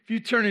If you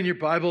turn in your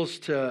Bibles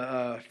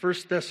to 1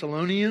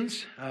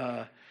 Thessalonians,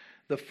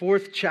 the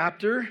 4th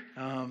chapter,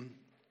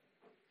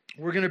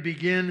 we're going to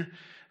begin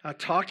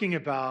talking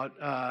about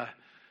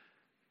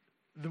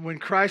when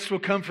Christ will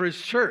come for his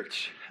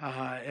church.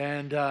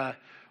 And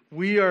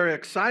we are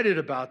excited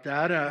about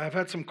that. I've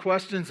had some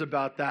questions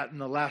about that in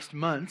the last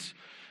months,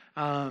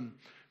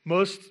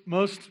 most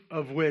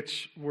of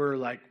which were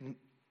like,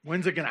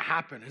 when's it going to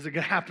happen? Is it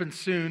going to happen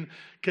soon?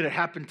 Could it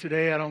happen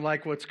today? I don't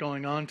like what's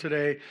going on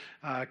today.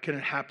 Can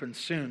it happen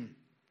soon?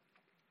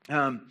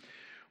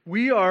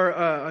 We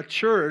are a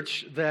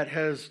church that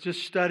has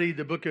just studied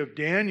the book of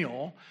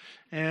Daniel,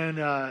 and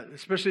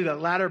especially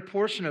that latter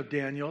portion of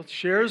Daniel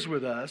shares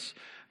with us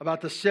about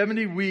the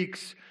 70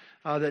 weeks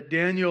that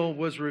Daniel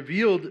was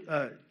revealed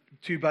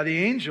to by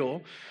the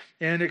angel,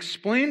 and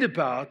explained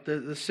about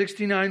the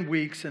 69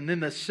 weeks and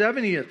then the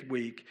 70th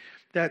week,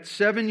 that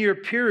 7-year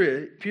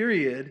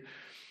period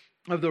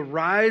of the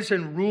rise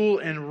and rule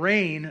and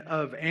reign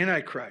of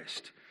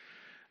Antichrist,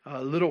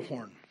 little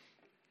horn.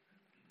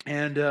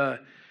 And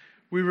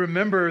we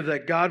remember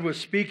that God was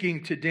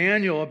speaking to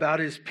Daniel about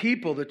his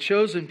people, the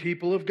chosen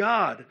people of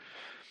God.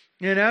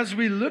 And as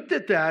we looked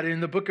at that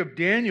in the book of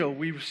Daniel,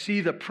 we see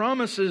the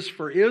promises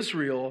for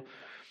Israel.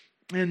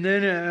 And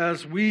then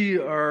as we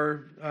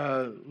are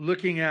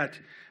looking at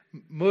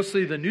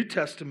mostly the New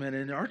Testament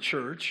in our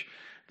church,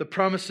 the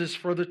promises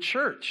for the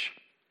church.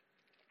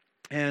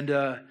 And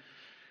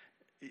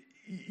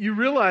you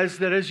realize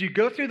that as you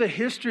go through the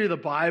history of the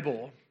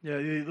Bible,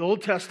 the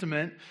Old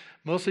Testament,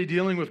 mostly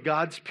dealing with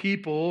God's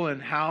people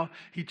and how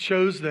he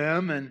chose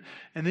them, and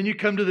then you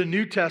come to the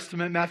New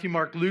Testament, Matthew,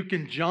 Mark, Luke,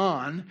 and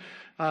John,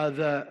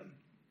 the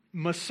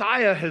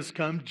Messiah has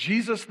come,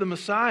 Jesus the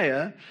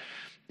Messiah,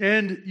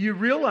 and you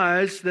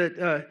realize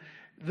that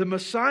the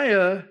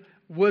Messiah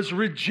was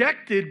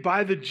rejected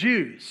by the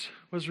Jews,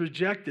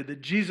 that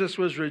Jesus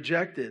was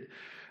rejected.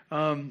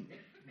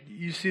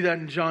 You see that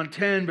in John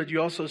 10, but you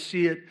also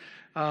see it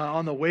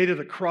on the way to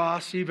the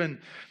cross. Even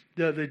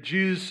the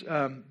Jews,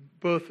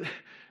 both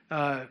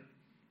when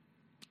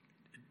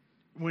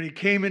he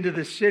came into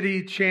the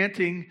city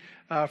chanting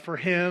for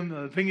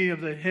him, thinking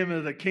of the hymn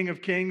of the King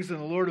of Kings and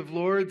the Lord of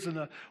Lords and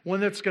the one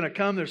that's going to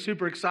come, they're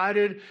super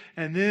excited.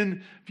 And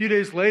then a few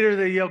days later,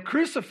 they yell,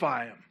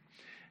 "Crucify him."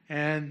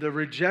 And the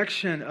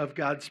rejection of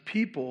God's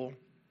people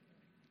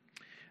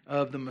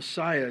of the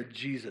Messiah,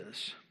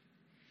 Jesus.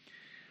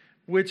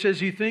 Which,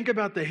 as you think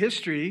about the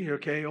history,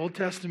 Old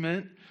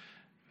Testament,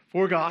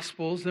 4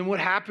 Gospels, then what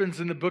happens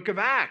in the book of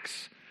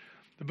Acts?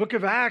 The book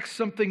of Acts,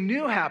 something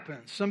new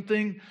happens,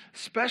 something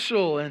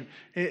special, and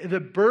the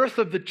birth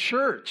of the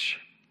church,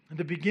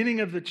 the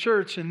beginning of the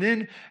church. And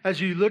then as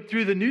you look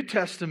through the New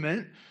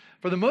Testament,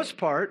 for the most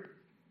part,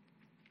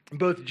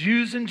 both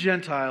Jews and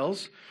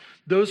Gentiles,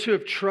 those who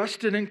have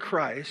trusted in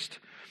Christ,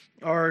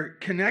 are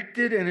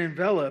connected and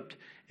enveloped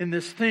in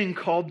this thing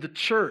called the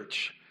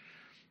church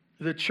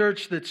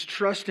that's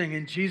trusting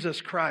in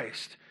Jesus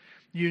Christ,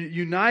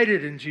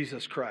 united in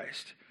Jesus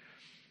Christ.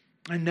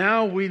 And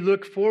now we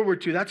look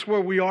forward to, that's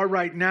where we are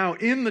right now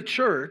in the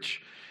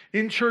church,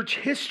 in church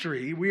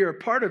history. We are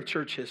part of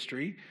church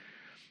history,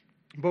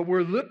 but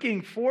we're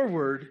looking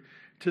forward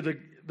to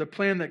the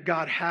plan that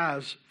God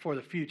has for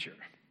the future.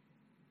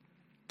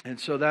 And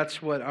so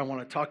that's what I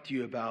want to talk to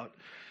you about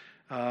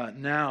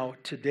now,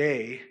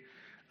 today,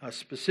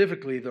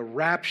 specifically the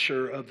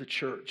rapture of the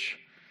church.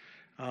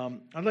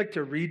 I'd like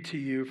to read to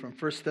you from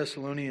 1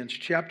 Thessalonians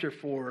chapter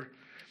 4.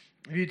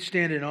 If you'd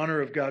stand in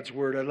honor of God's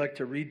word, I'd like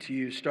to read to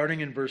you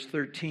starting in verse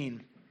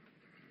 13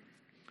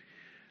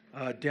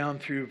 down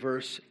through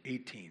verse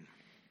 18.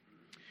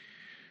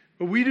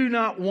 But we do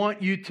not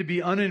want you to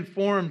be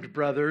uninformed,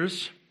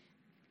 brothers,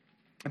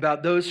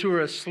 about those who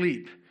are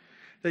asleep,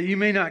 that you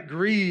may not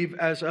grieve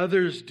as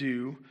others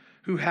do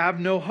who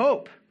have no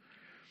hope.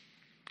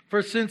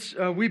 For since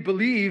we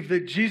believe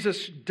that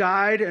Jesus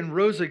died and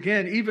rose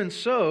again, even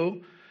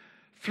so,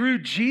 through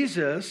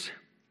Jesus,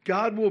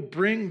 God will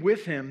bring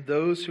with him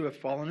those who have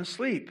fallen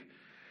asleep.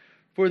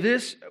 For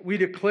this we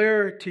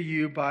declare to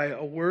you by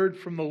a word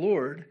from the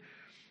Lord,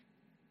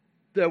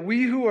 that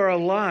we who are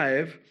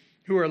alive,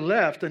 who are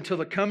left until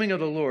the coming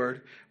of the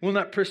Lord, will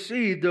not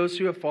precede those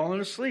who have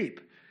fallen asleep.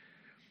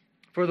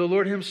 For the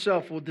Lord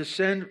himself will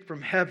descend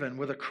from heaven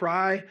with a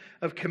cry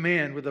of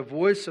command, with the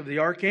voice of the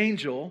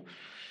archangel,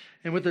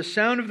 and with the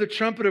sound of the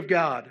trumpet of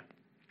God.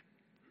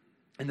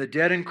 And the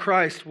dead in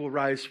Christ will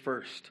rise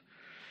first.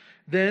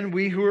 Then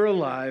we who are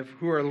alive,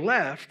 who are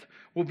left,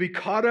 will be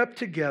caught up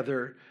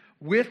together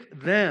with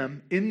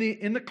them in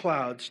the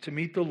clouds to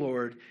meet the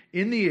Lord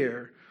in the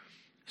air.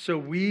 So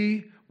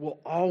we will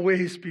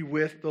always be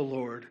with the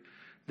Lord.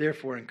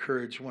 Therefore,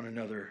 encourage one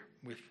another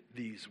with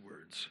these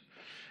words.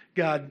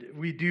 God,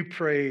 we do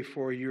pray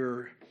for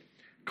your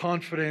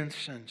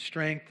confidence and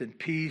strength and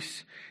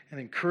peace and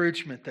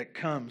encouragement that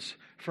comes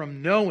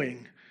from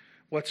knowing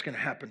what's going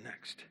to happen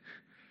next.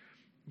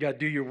 God,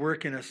 do your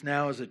work in us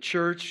now as a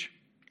church.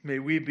 May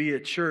we be a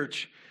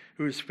church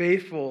who is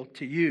faithful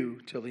to you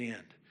till the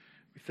end.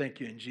 We thank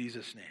you in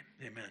Jesus' name.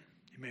 Amen.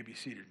 You may be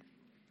seated.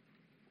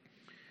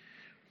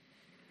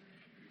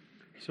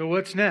 So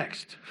what's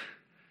next?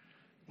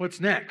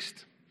 What's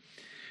next?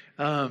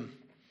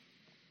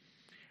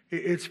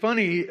 It's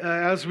funny,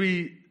 as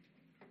you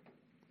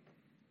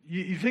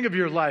think of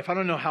your life. I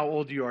don't know how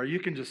old you are. You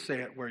can just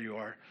say it where you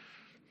are.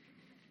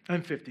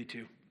 I'm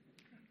 52.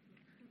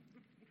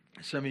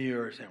 Some of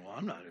you are saying, well,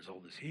 I'm not as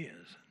old as he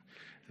is.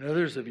 And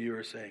others of you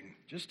are saying,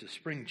 just a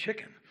spring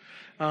chicken.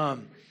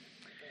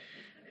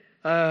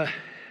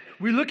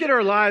 We look at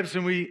our lives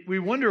and we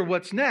wonder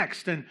what's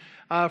next. And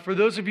for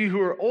those of you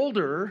who are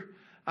older,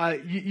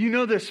 you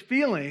know this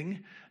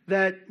feeling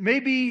that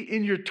maybe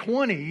in your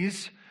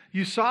 20s,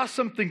 you saw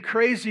something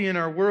crazy in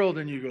our world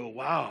and you go,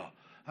 wow,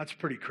 that's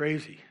pretty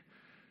crazy.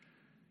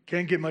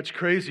 Can't get much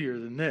crazier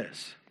than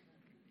this.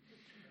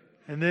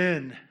 And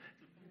then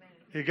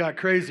it got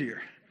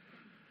crazier.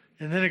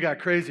 And then it got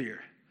crazier.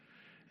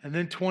 And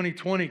then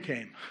 2020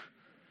 came.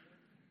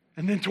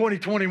 And then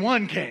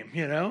 2021 came,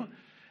 you know.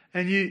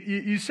 And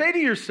you say to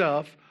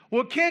yourself,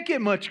 well, it can't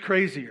get much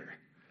crazier.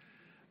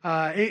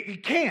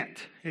 It can't.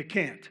 It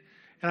can't.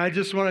 And I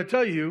just want to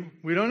tell you,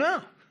 we don't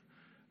know.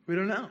 We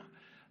don't know.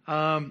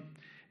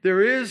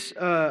 There is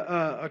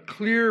a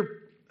clear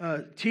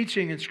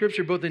teaching in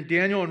Scripture, both in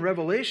Daniel and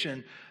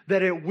Revelation,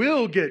 that it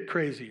will get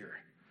crazier.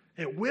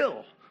 It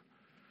will.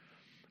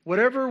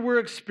 Whatever we're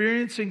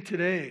experiencing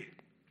today,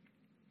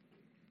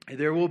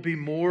 there will be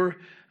more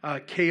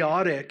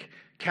chaotic,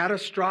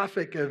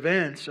 catastrophic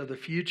events of the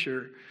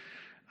future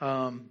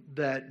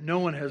that no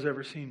one has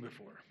ever seen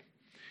before.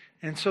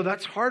 And so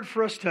that's hard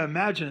for us to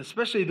imagine,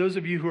 especially those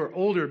of you who are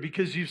older,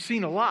 because you've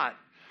seen a lot.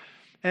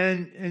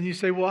 And you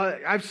say, well,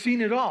 I've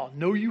seen it all.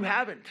 No, you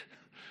haven't.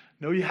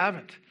 No, you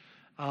haven't.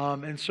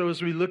 And so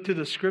as we look to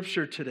the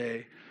Scripture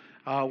today,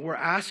 we're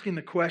asking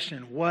the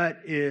question, what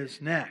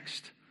is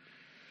next?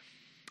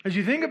 As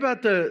you think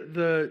about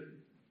the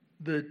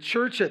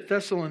church at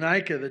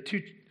Thessalonica, the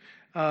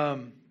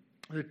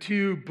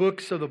two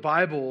books of the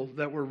Bible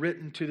that were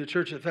written to the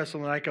church at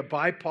Thessalonica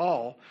by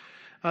Paul,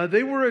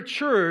 they were a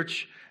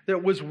church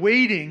that was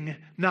waiting,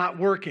 not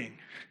working.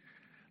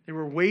 They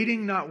were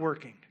waiting, not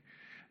working.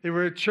 They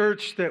were a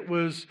church that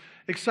was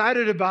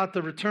excited about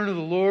the return of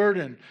the Lord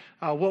and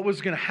what was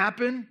going to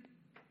happen,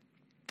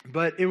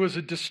 but it was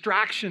a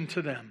distraction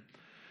to them.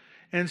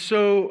 And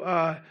so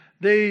I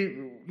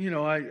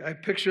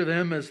picture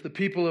them as the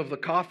people of the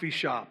coffee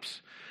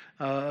shops,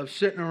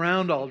 sitting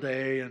around all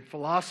day and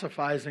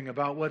philosophizing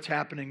about what's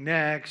happening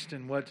next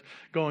and what's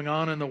going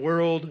on in the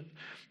world.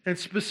 And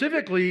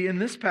specifically in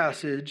this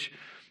passage,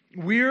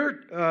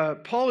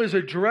 Paul is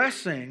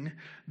addressing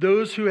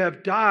those who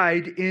have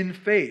died in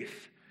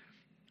faith.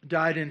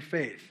 Died in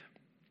faith.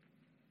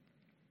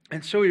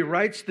 And so he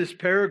writes this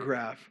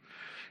paragraph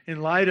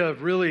in light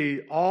of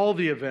really all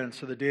the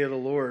events of the day of the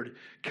Lord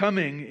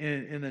coming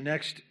in the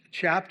next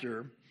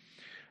chapter.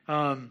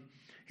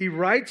 He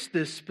writes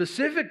this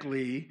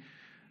specifically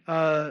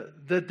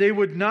that they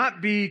would not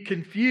be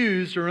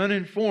confused or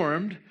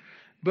uninformed,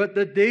 but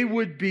that they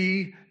would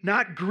be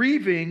not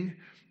grieving,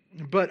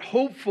 but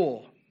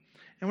hopeful.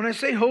 And when I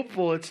say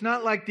hopeful, it's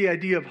not like the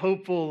idea of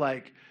hopeful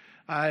like,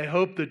 I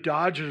hope the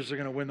Dodgers are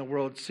going to win the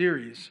World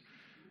Series.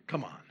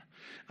 Come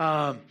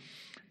on.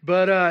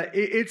 But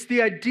it's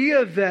the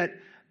idea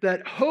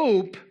that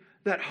hope,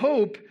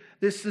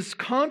 this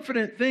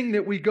confident thing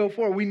that we go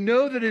for. We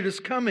know that it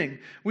is coming.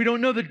 We don't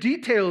know the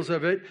details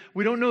of it.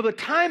 We don't know the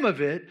time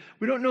of it.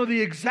 We don't know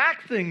the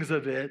exact things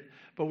of it,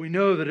 but we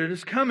know that it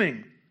is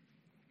coming.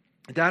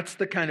 That's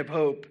the kind of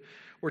hope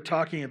we're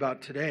talking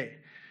about today.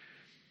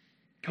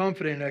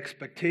 Confident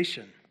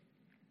expectation.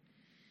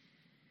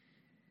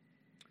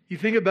 You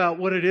think about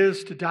what it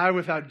is to die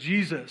without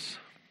Jesus.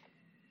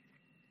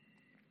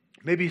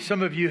 Maybe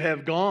some of you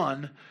have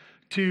gone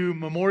to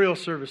memorial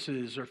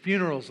services or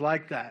funerals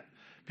like that.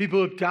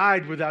 People have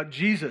died without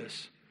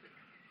Jesus.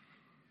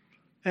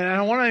 And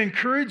I want to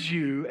encourage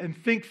you and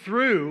think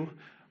through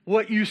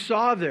what you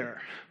saw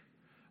there.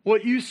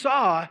 What you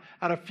saw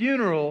at a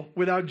funeral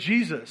without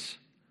Jesus.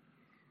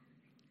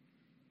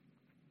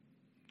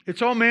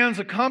 It's all man's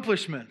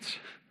accomplishments.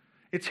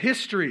 It's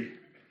history.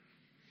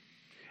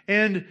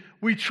 And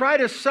we try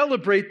to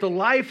celebrate the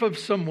life of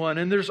someone,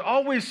 and there's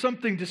always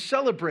something to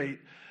celebrate.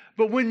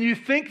 But when you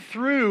think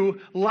through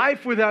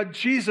life without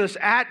Jesus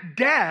at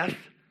death,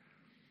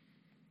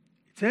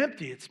 it's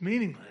empty, it's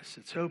meaningless,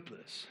 it's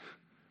hopeless.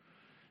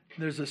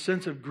 There's a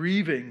sense of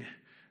grieving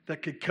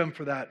that could come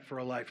for that for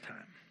a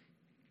lifetime.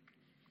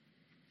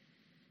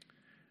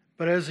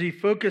 But as he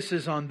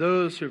focuses on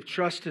those who have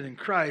trusted in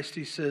Christ,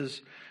 he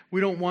says, we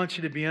don't want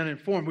you to be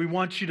uninformed. We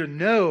want you to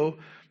know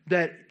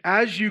that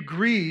as you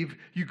grieve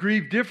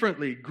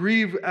differently.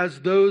 Grieve as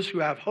those who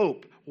have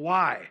hope.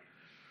 Why?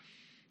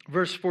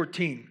 Verse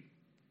 14.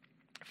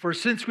 For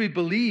since we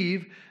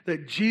believe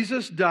that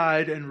Jesus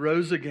died and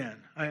rose again.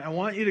 I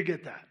want you to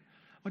get that.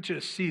 I want you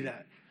to see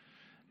that.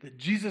 That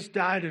Jesus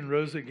died and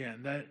rose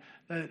again. That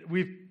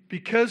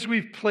because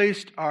we've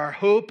placed our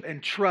hope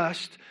and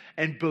trust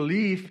and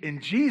belief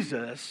in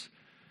Jesus,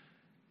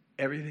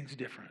 everything's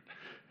different.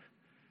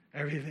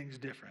 Everything's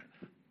different.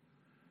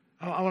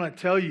 I want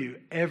to tell you,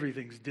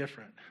 everything's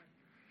different.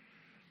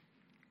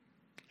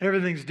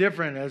 Everything's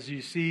different as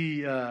you see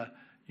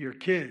your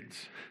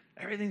kids.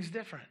 Everything's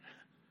different.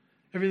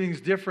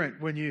 Everything's different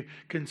when you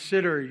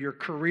consider your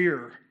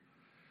career.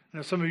 I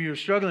know some of you are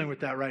struggling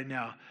with that right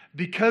now.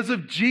 Because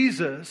of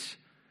Jesus,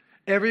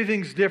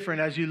 everything's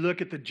different as you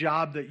look at the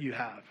job that you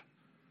have.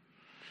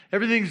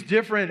 Everything's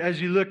different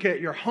as you look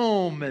at your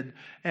home and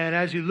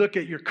as you look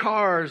at your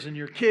cars and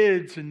your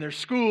kids and their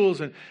schools,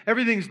 and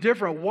everything's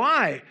different.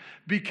 Why?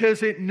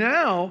 Because it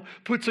now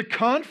puts a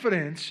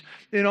confidence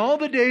in all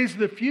the days of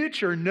the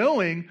future,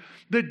 knowing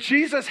that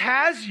Jesus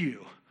has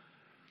you.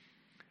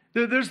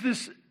 There's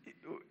this,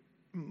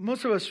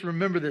 most of us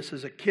remember this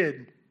as a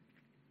kid.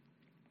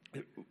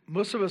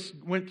 Most of us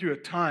went through a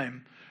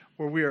time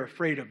where we are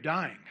afraid of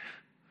dying.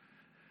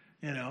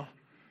 You know,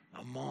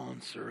 a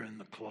monster in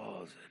the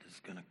closet is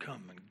going to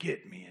come and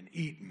get me and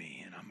eat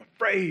me, and I'm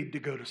afraid to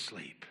go to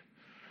sleep.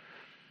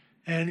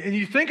 And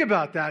you think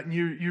about that, and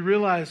you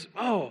realize,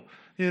 oh,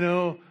 you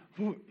know,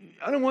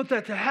 I don't want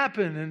that to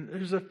happen. And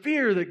there's a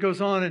fear that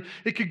goes on, and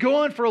it could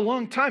go on for a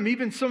long time.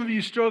 Even some of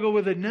you struggle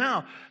with it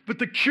now. But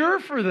the cure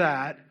for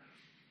that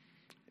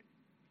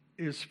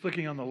is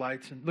flicking on the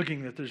lights and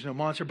looking that there's no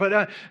monster.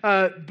 But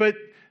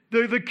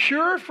the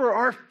cure for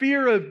our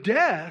fear of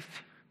death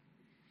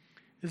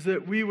is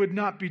that we would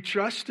not be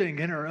trusting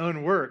in our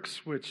own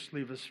works, which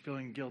leave us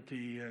feeling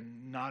guilty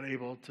and not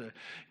able to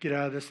get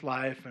out of this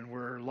life, and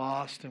we're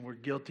lost and we're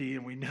guilty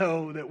and we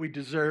know that we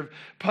deserve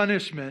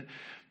punishment.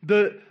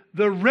 The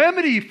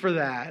remedy for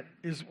that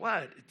is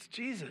what? It's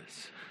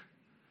Jesus.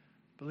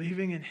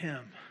 Believing in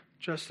Him,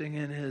 trusting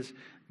in His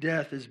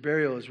death, His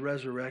burial, His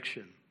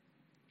resurrection.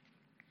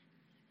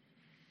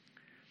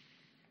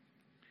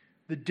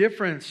 The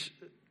difference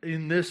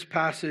in this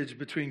passage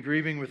between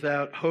grieving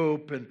without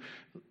hope and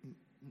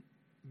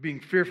being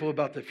fearful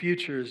about the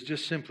future is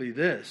just simply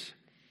this: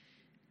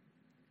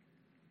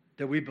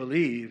 that we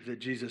believe that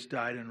Jesus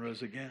died and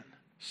rose again.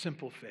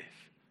 Simple faith.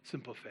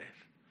 Simple faith.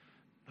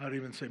 I would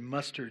even say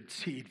mustard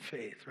seed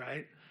faith,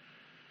 right?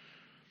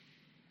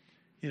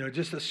 You know,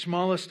 just the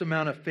smallest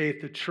amount of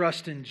faith, to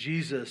trust in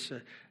Jesus,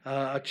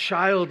 a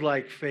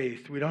childlike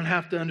faith. We don't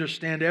have to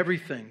understand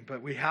everything,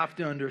 but we have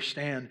to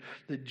understand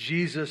that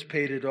Jesus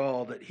paid it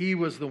all, that He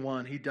was the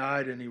one, He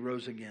died and He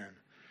rose again.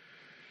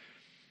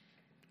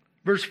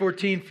 Verse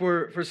 14,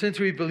 for since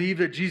we believe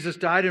that Jesus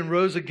died and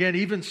rose again,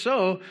 even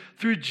so,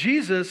 through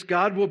Jesus,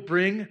 God will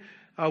bring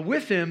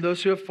with Him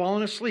those who have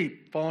fallen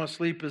asleep. Fallen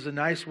asleep is a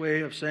nice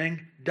way of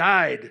saying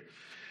died.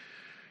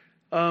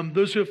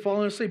 Those who have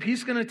fallen asleep.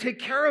 He's going to take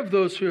care of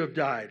those who have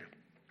died.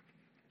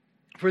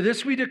 For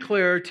this we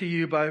declare to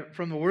you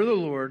from the word of the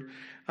Lord,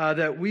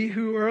 that we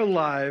who are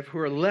alive, who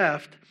are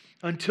left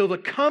until the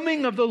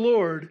coming of the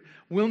Lord,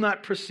 will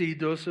not precede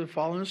those who have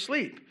fallen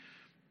asleep.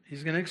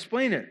 He's going to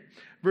explain it.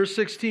 Verse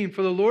 16,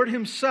 for the Lord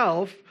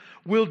Himself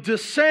will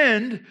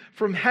descend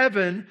from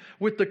heaven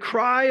with the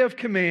cry of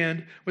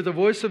command, with the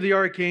voice of the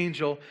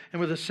archangel,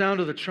 and with the sound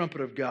of the trumpet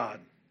of God.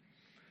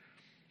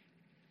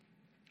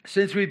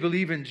 Since we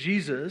believe in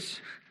Jesus,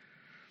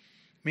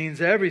 means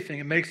everything,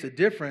 it makes a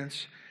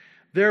difference,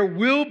 there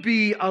will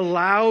be a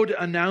loud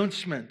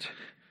announcement.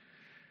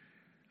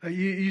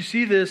 You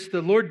see this,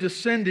 the Lord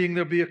descending,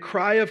 there'll be a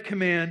cry of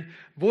command,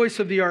 voice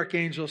of the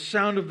archangel,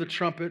 sound of the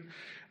trumpet.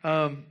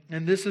 And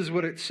this is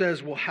what it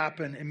says will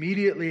happen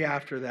immediately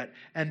after that.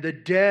 And the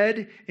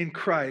dead in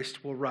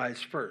Christ will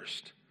rise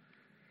first.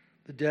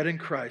 The dead in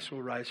Christ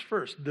will rise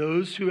first.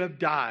 Those who have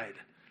died,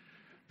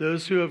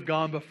 those who have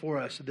gone before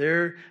us,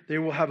 they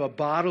will have a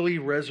bodily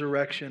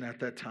resurrection at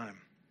that time.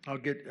 I'll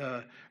get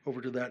over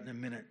to that in a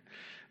minute.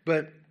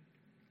 But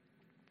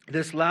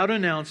this loud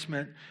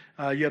announcement,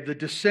 you have the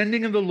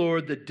descending of the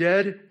Lord, the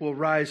dead will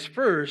rise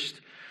first.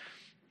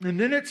 And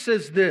then it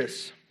says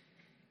this.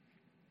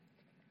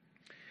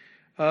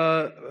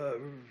 Sound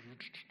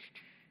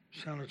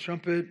of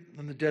trumpet,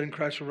 and the dead in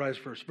Christ will rise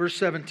first. Verse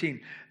 17.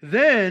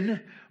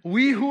 Then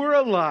we who are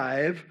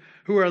alive,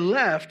 who are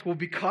left, will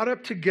be caught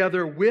up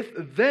together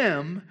with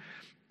them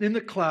in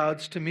the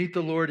clouds to meet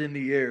the Lord in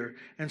the air.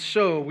 And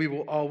so we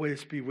will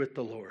always be with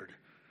the Lord.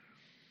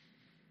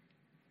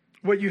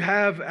 What you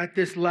have at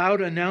this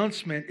loud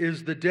announcement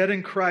is the dead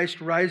in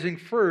Christ rising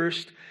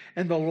first,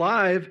 and the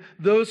alive,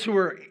 those who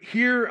are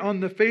here on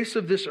the face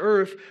of this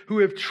earth who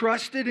have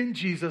trusted in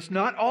Jesus,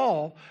 not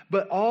all,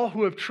 but all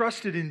who have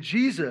trusted in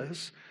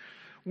Jesus,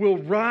 will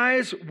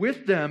rise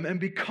with them and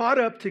be caught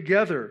up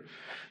together.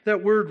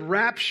 That word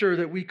rapture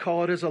that we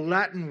call it is a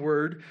Latin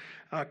word,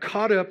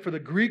 caught up for the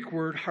Greek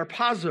word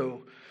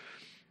harpazo.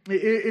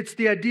 It's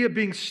the idea of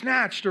being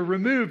snatched or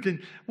removed.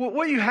 And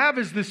what you have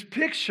is this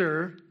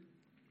picture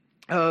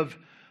of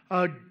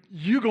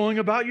you going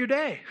about your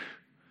day.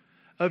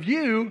 Of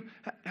you,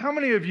 how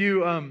many of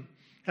you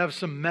have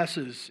some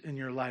messes in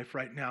your life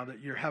right now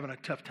that you're having a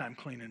tough time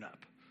cleaning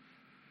up?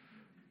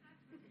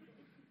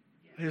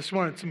 I just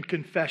wanted some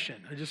confession.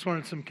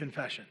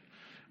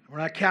 We're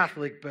not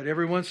Catholic, but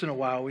every once in a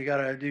while we got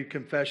to do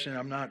confession.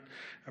 I'm not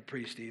a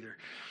priest either.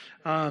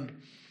 What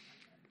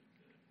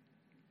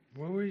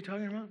were you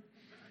talking about?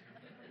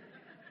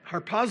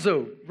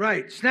 Harpazo,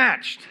 right,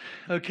 snatched,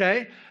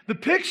 okay? The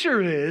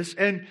picture is,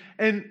 and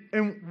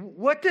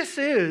what this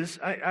is,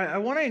 I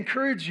want to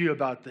encourage you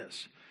about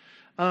this.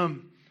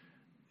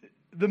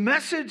 The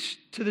message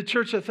to the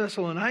church of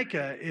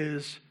Thessalonica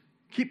is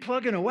keep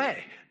plugging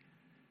away,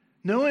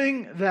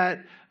 knowing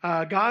that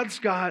God's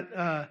got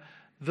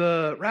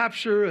the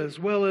rapture as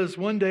well as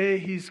one day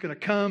he's going to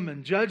come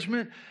in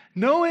judgment.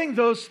 Knowing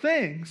those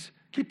things,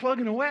 keep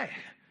plugging away,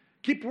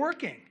 keep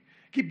working,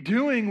 keep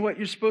doing what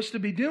you're supposed to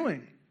be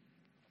doing.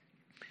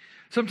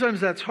 Sometimes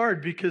that's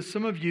hard because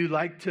some of you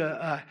like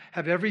to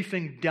have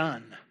everything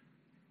done.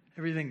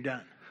 Everything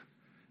done.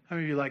 How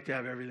many of you like to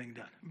have everything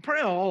done?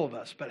 Probably all of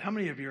us, but how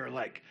many of you are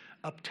like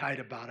uptight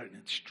about it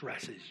and it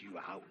stresses you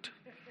out?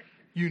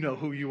 You know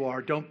who you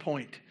are. Don't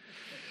point.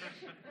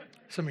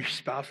 Some of your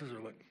spouses are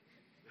like...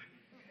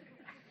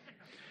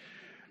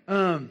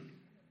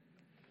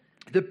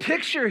 The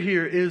picture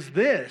here is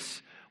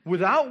this.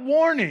 Without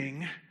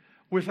warning,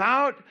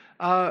 without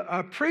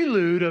a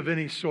prelude of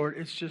any sort,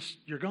 it's just,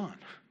 you're gone.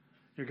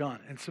 You're gone.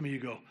 And some of you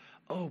go,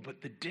 oh,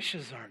 but the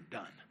dishes aren't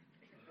done.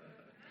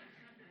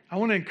 I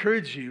want to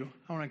encourage you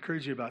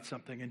about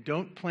something, and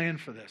don't plan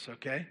for this,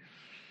 okay?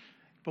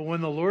 But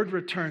when the Lord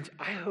returns,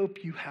 I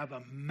hope you have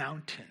a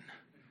mountain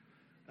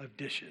of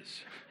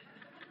dishes.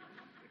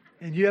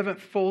 And you haven't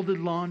folded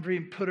laundry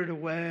and put it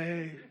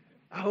away.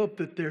 I hope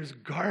that there's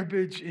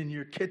garbage in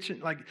your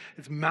kitchen, like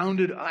it's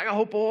mounded. I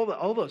hope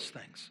all those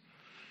things.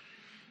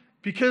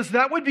 Because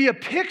that would be a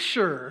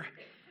picture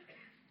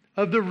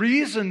of the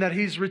reason that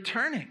he's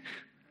returning.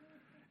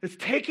 It's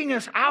taking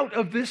us out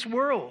of this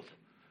world,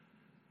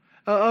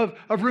 of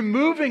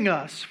removing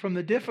us from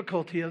the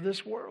difficulty of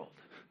this world.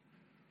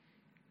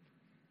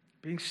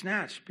 Being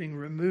snatched, being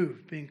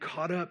removed, being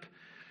caught up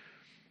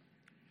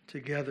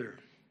together.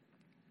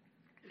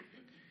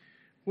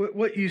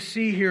 What you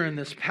see here in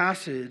this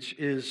passage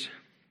is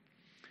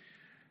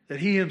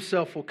that he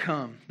himself will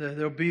come.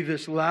 There'll be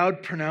this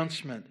loud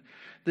pronouncement.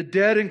 The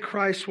dead in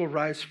Christ will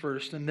rise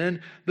first, and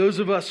then those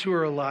of us who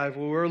are alive,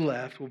 who are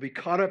left, will be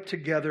caught up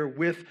together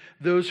with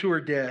those who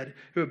are dead,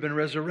 who have been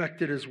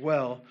resurrected as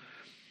well.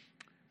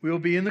 We will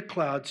be in the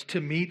clouds to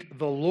meet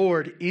the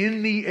Lord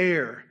in the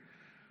air,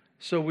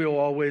 so we'll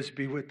always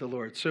be with the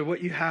Lord. So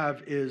what you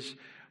have is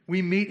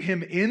we meet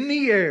him in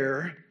the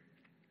air,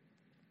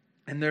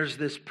 and there's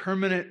this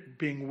permanent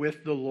being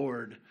with the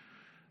Lord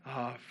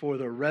for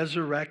the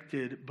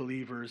resurrected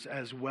believers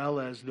as well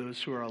as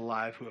those who are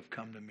alive who have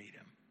come to meet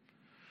him.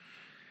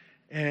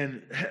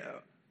 And,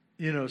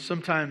 you know,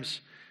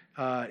 sometimes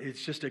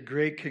it's just a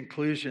great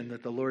conclusion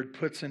that the Lord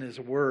puts in his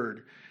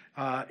word.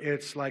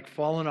 It's like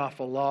falling off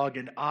a log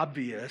and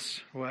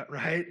obvious,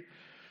 right?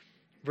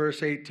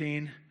 Verse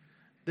 18,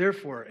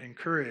 therefore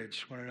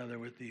encourage one another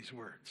with these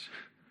words.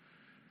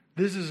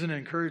 This is an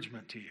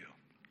encouragement to you.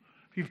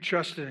 If you've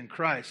trusted in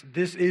Christ,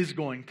 this is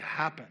going to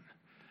happen.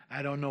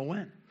 I don't know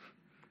when.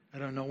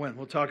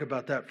 We'll talk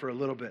about that for a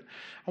little bit.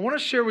 I want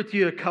to share with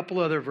you a couple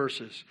other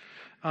verses.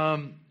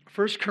 1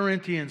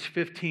 Corinthians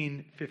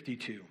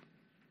 15:52.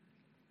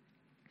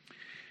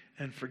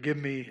 And forgive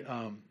me,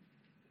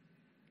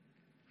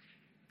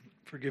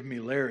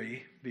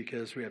 Larry,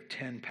 because we have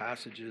 10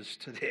 passages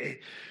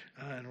today,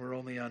 and we're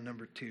only on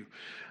number 2.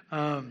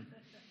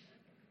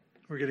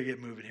 We're going to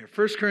get moving here.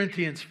 1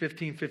 Corinthians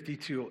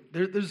 15:52.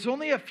 There's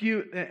only a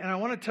few, and I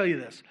want to tell you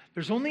this.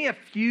 There's only a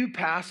few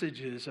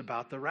passages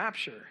about the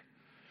rapture.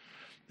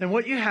 And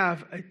what you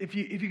have, if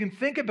you can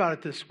think about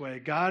it this way,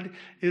 God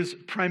is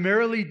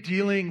primarily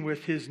dealing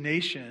with his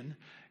nation,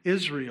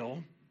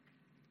 Israel.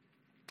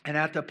 And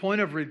at the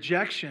point of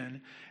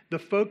rejection, the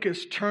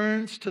focus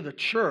turns to the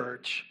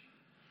church.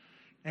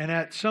 And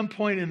at some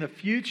point in the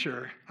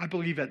future, I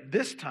believe at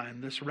this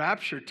time, this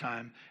rapture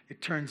time,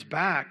 it turns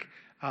back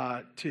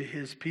to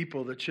his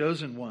people, the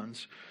chosen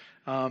ones.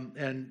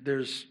 And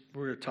we're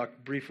going to talk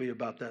briefly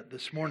about that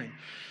this morning.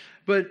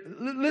 But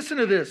listen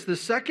to this. The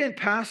second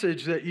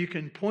passage that you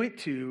can point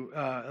to,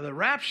 the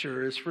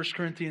rapture, is 1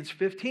 Corinthians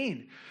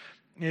 15.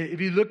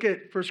 If you look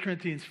at 1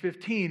 Corinthians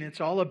 15,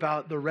 it's all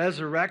about the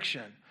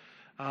resurrection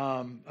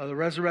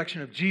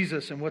of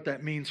Jesus and what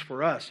that means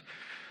for us.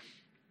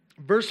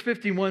 Verse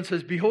 51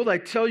 says, behold, I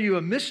tell you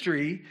a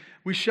mystery.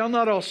 We shall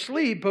not all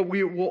sleep, but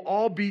we will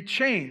all be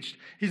changed.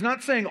 He's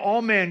not saying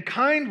all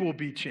mankind will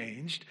be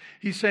changed.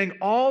 He's saying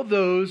all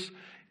those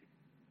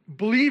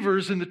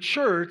believers in the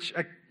church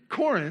at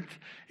Corinth,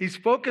 he's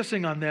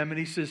focusing on them, and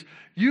he says,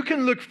 you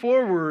can look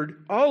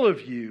forward, all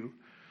of you,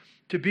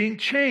 to being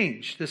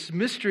changed, this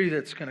mystery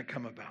that's going to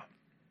come about.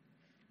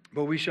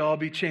 But we shall all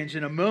be changed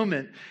in a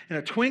moment, in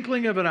a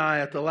twinkling of an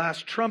eye at the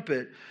last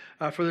trumpet,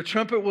 for the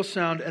trumpet will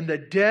sound, and the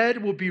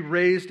dead will be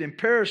raised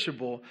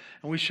imperishable,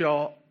 and we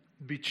shall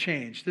be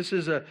changed. This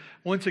is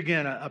once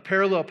again a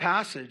parallel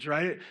passage,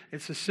 right?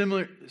 It's a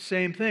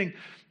same thing.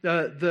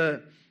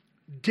 The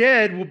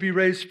dead will be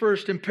raised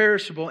first,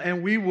 imperishable,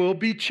 and we will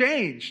be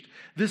changed.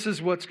 This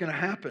is what's going to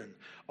happen.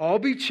 All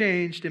be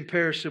changed,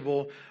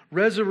 imperishable,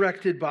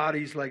 resurrected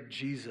bodies like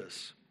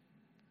Jesus.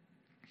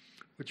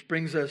 Which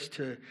brings us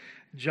to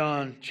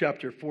John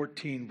chapter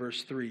 14,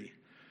 verse 3.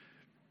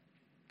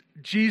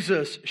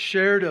 Jesus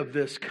shared of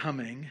this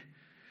coming.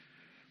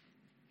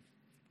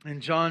 In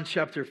John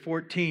chapter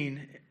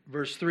 14,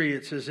 verse 3,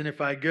 it says, "And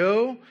if I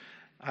go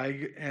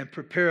and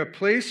prepare a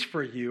place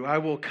for you, I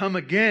will come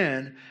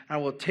again, I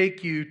will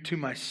take you to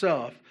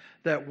myself,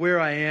 that where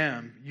I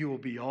am, you will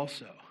be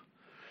also."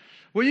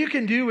 What you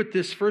can do with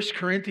this 1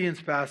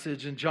 Corinthians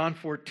passage in John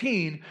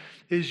 14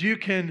 is you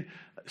can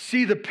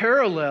see the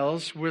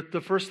parallels with the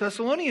 1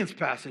 Thessalonians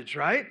passage,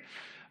 right?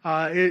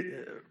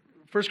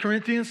 1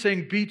 Corinthians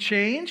saying, "Be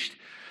changed,"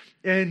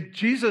 and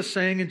Jesus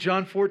saying in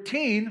John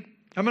 14,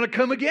 "I'm going to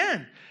come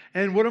again.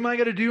 And what am I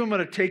going to do? I'm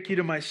going to take you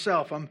to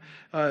myself." I'm,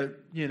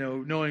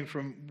 knowing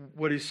from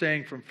what he's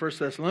saying from 1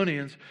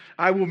 Thessalonians,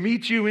 "I will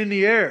meet you in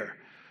the air,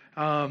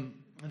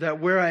 that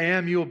where I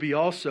am, you will be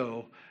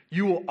also.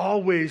 You will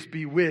always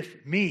be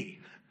with me."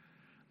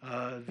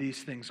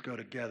 These things go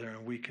together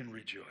and we can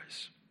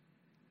rejoice.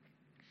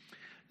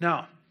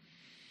 Now,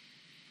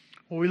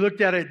 when we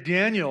looked at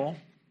Daniel,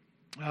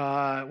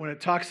 when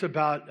it talks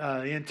about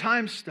the end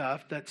time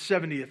stuff, that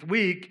 70th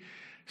week,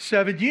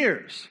 7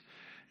 years.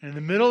 And in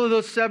the middle of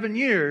those 7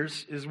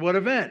 years is what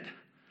event?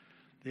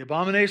 The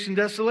abomination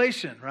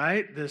desolation,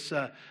 right? This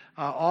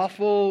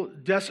awful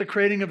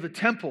desecrating of the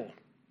temple.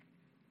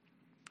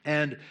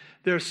 And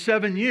there's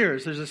 7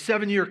 years. There's a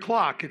 7-year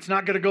clock. It's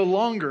not going to go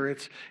longer.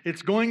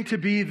 It's going to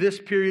be this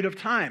period of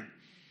time.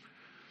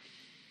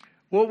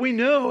 What we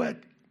know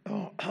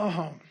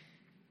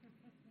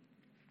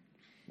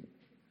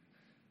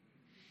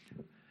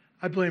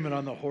I blame it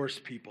on the horse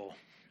people.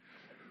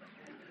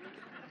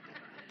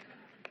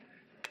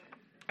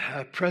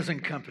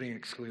 Present company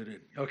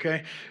excluded.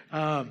 Okay.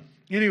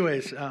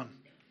 Anyways, what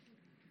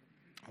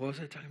was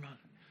I talking about?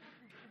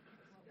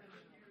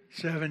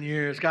 7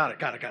 years. Got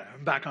it.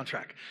 I'm back on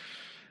track.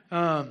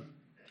 I'm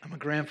a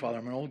grandfather.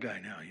 I'm an old guy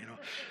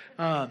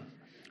now,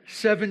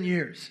 7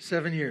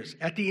 years.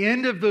 At the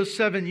end of those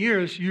 7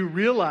 years, you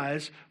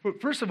realize,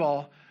 first of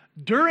all,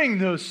 during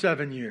those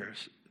 7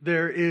 years,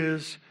 there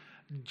is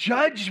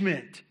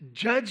judgment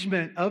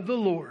of the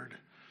Lord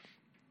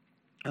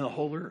on the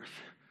whole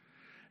earth,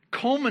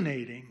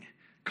 culminating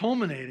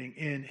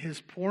in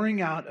his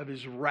pouring out of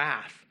his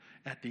wrath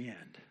at the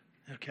end.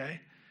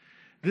 Okay?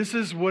 This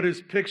is what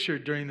is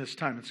pictured during this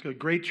time. It's a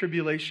great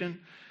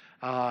tribulation.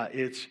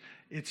 It's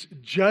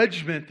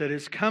judgment that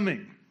is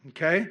coming.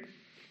 Okay?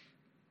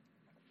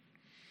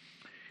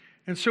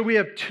 And so we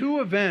have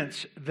two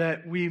events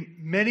that we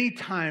many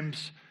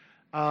times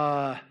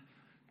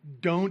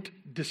don't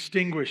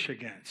distinguish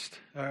against,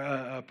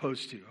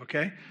 opposed to.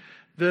 Okay?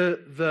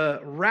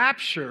 The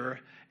rapture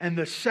and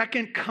the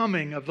second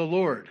coming of the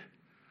Lord.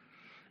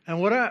 And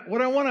what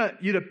I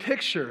want you to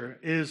picture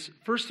is,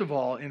 first of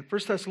all, in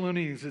 1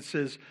 Thessalonians it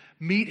says,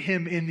 "Meet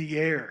him in the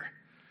air."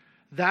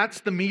 That's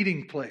the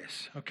meeting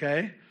place,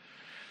 okay?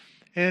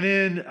 And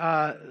in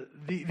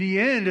the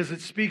end, as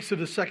it speaks of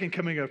the second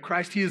coming of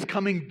Christ, he is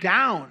coming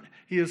down.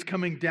 He is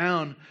coming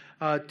down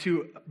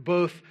to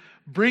both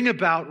bring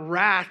about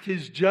wrath,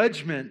 his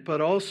judgment,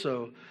 but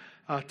also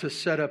to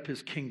set up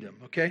his kingdom,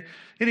 okay?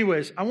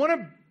 Anyways, I want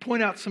to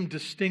point out some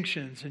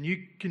distinctions, and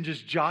you can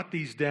just jot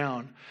these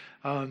down.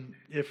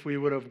 If we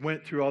would have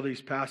went through all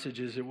these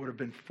passages, it would have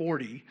been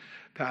 40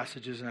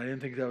 passages, and I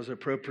didn't think that was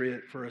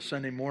appropriate for a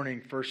Sunday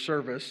morning first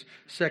service.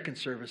 Second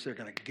service, they're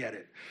going to get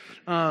it.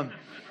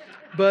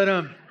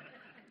 But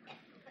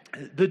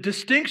the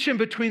distinction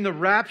between the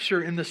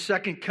rapture and the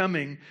second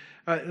coming,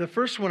 the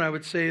first one I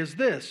would say is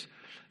this: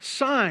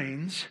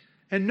 signs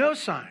and no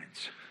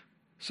signs.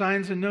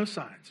 Signs and no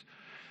signs.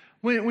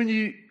 When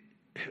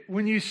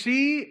you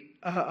see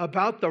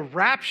about the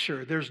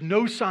rapture, there's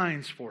no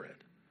signs for it.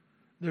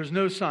 There's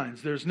no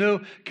signs. There's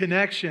no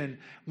connection.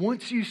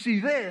 Once you see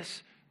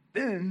this,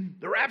 then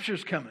the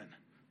rapture's coming.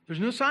 There's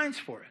no signs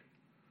for it.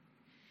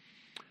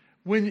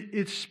 When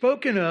it's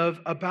spoken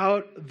of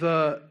about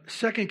the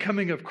second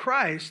coming of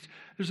Christ,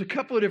 there's a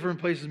couple of different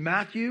places.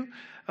 Matthew,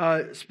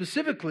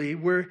 specifically,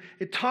 where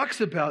it talks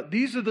about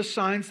these are the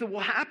signs that will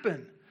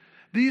happen.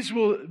 These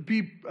will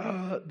be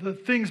the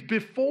things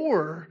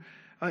before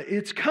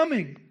it's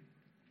coming.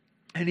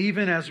 And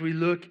even as we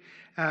look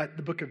at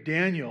the book of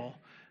Daniel,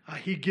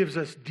 he gives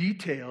us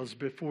details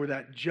before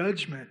that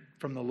judgment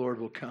from the Lord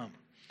will come.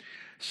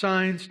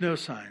 Signs, no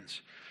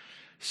signs.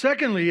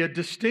 Secondly, a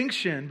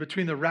distinction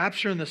between the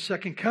rapture and the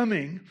second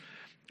coming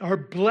are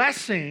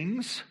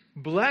blessings,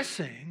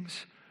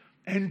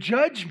 and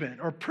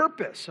judgment or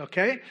purpose,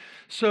 okay?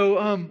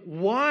 So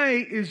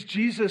why is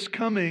Jesus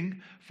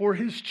coming for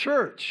his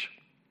church?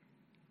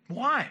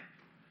 Why?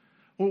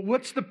 Well,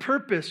 what's the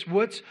purpose?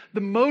 What's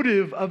the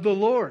motive of the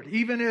Lord?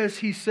 Even as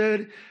he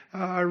said,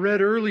 I read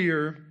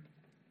earlier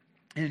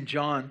in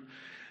John,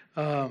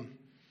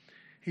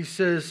 he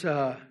says,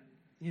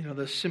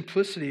 the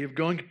simplicity of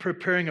going,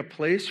 preparing a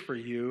place for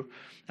you.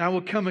 I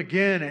will come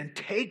again and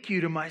take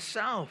you to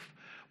myself.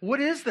 What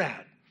is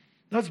that?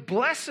 That's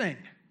blessing.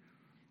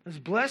 That's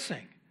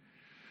blessing.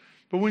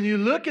 But when you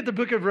look at the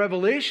book of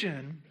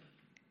Revelation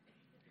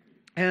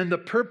and the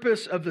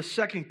purpose of the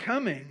second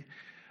coming,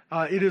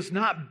 it is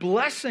not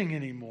blessing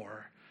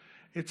anymore.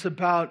 It's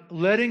about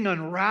letting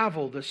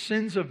unravel the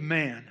sins of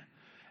man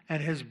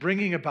and his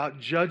bringing about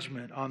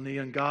judgment on the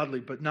ungodly,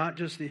 but not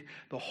just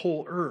the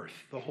whole earth,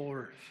 the whole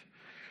earth.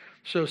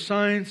 So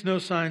signs, no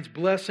signs,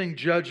 blessing,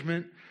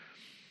 judgment.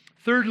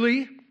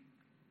 Thirdly,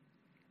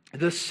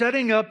 the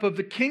setting up of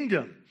the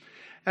kingdom.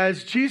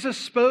 As Jesus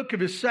spoke of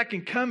his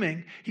second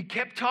coming, he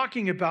kept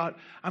talking about,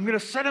 I'm going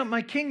to set up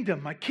my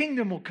kingdom. My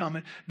kingdom will come.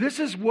 And this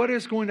is what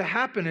is going to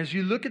happen. As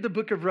you look at the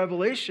book of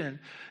Revelation,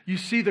 you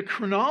see the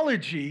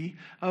chronology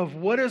of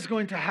what is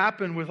going to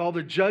happen with all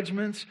the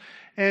judgments.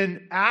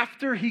 And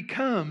after he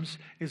comes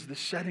is the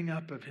setting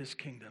up of his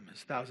kingdom,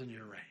 his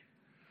 1,000-year reign.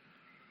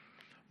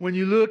 When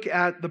you look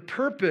at the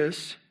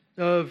purpose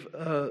of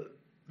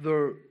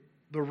the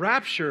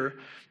rapture,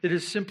 it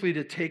is simply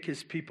to take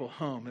his people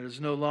home. It is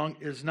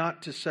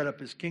not to set up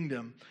his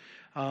kingdom.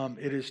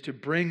 It is to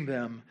bring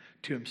them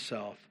to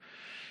himself.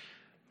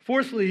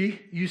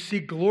 Fourthly, you see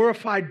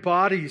glorified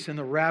bodies in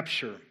the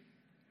rapture.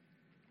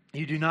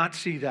 You do not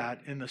see that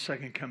in the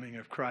second coming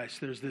of Christ.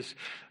 There's this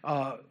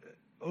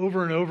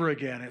over and over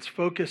again. It's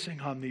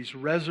focusing on these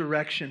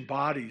resurrection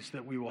bodies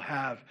that we will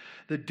have.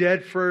 The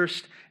dead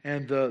first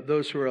and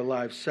those who are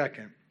alive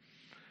second.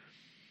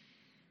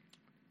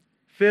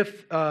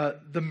 Fifth,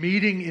 the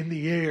meeting in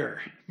the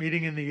air,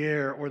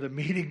 or the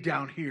meeting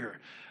down here.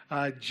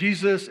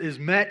 Jesus is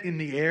met in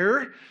the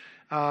air.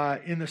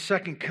 In the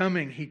second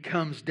coming, he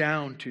comes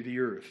down to the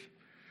earth.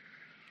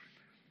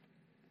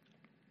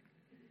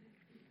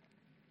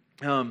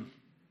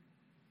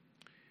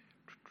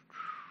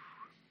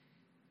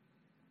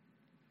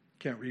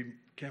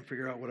 Can't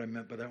figure out what I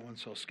meant by that one,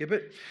 so I'll skip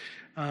it.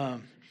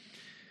 The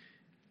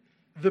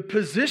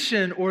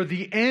position or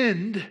the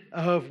end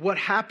of what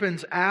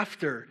happens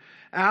after.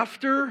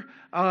 After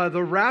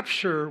the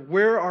rapture,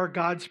 where are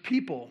God's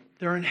people?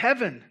 They're in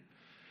heaven.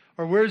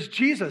 Or where's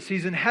Jesus?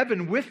 He's in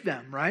heaven with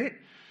them, right?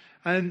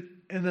 And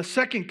in the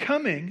second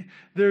coming,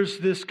 there's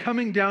this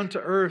coming down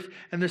to earth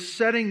and this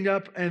setting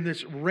up and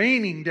this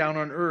raining down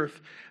on earth.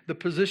 The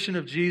position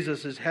of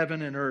Jesus is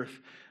heaven and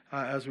earth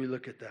as we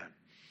look at that.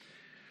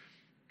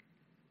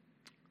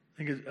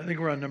 I think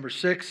we're on number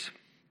 6.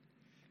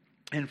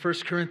 In 1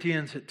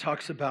 Corinthians, it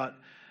talks about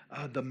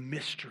the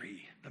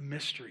mystery.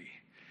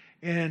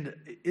 And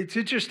it's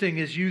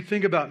interesting as you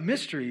think about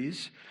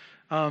mysteries,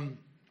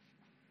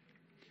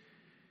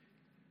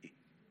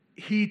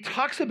 he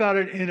talks about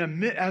it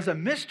as a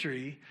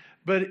mystery,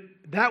 but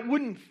that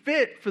wouldn't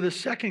fit for the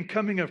second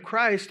coming of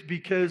Christ,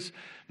 because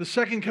the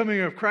second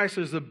coming of Christ,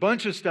 there's a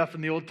bunch of stuff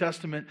in the Old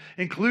Testament,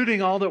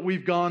 including all that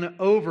we've gone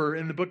over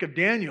in the book of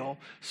Daniel,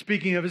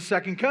 speaking of his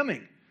second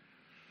coming.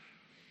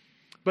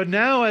 But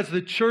now as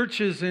the church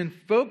is in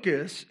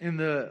focus in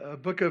the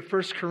book of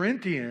 1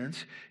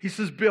 Corinthians, he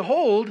says,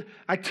 behold,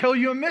 I tell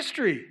you a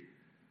mystery.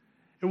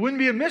 It wouldn't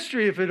be a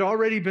mystery if it had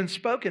already been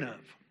spoken of.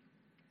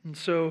 And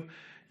so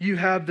you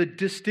have the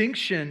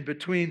distinction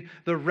between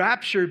the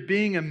rapture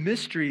being a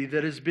mystery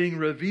that is being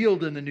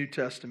revealed in the New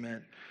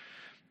Testament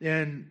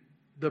and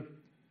the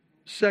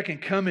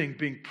second coming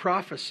being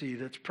prophecy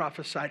that's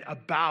prophesied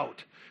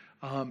about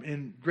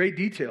in great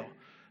detail.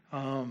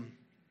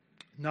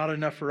 Not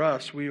enough for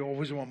us. We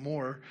always want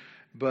more,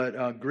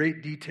 but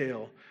great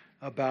detail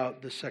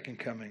about the second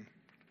coming.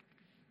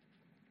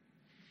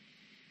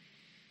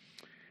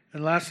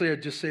 And lastly,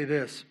 I'd just say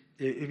this.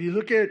 If you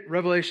look at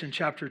Revelation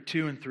chapter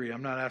 2 and 3,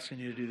 I'm not asking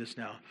you to do this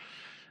now.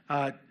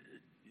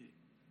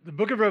 The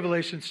book of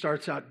Revelation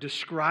starts out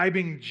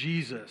describing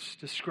Jesus,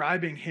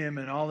 describing him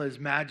in all his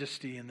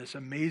majesty in this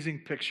amazing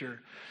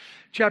picture.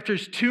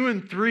 Chapters 2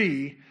 and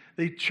 3,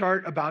 they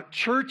chart about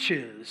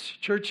churches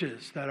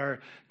that are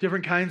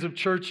different kinds of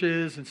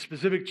churches and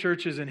specific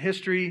churches in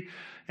history.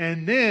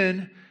 And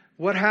then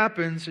what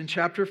happens in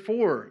chapter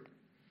 4?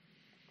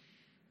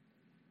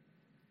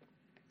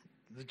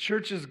 The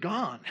church is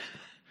gone.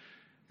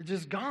 It's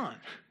just gone.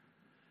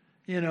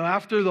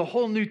 After the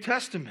whole New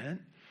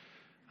Testament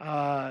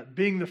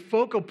being the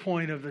focal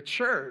point of the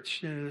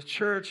church,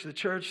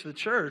 the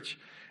church.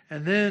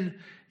 And then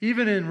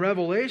even in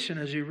Revelation,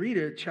 as you read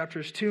it,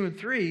 chapters 2 and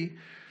 3,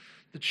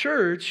 the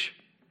church,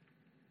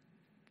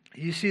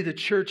 you see the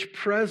church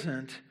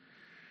present,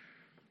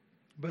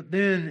 but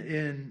then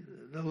in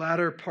the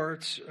latter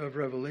parts of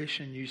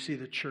Revelation, you see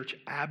the church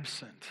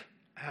absent.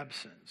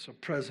 So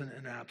present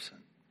and absent.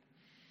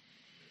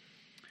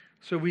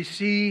 So we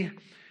see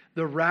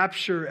the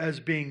rapture as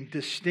being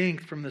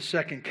distinct from the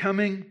second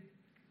coming,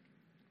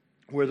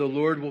 where the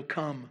Lord will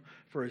come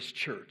for his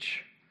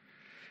church.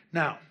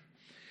 Now,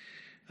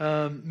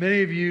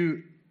 many of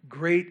you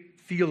great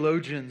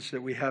theologians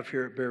that we have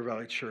here at Bear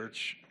Valley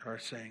Church are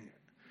saying,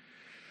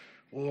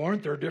 well,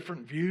 aren't there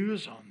different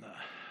views on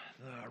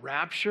the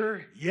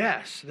rapture?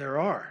 Yes, there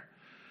are.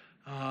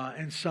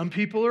 And some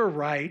people are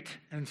right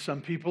and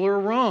some people are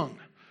wrong.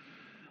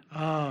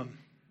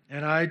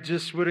 And I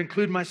just would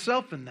include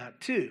myself in that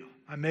too.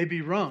 I may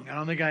be wrong. I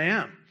don't think I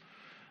am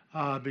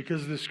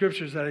because of the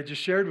scriptures that I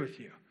just shared with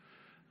you.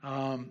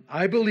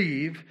 I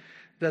believe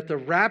that the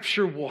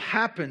rapture will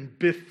happen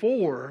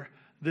before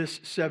this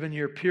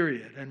 7-year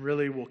period and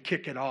really will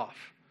kick it off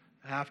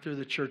after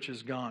the church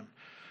is gone.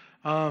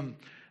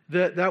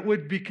 That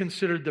would be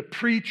considered the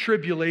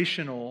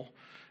pre-tribulational,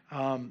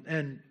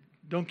 and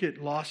don't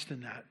get lost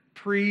in that,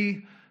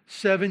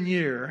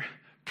 pre-7-year,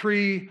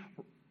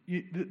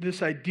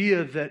 this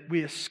idea that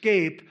we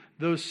escape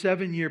those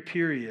 7-year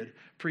period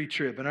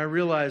pre-trib. And I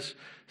realize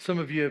some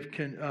of you have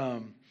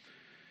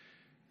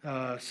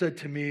said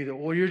to me that,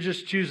 well, you're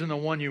just choosing the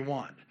one you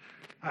want.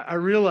 I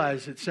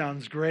realize it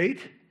sounds great,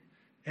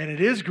 and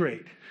it is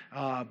great,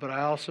 but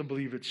I also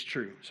believe it's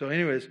true. So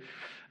anyways,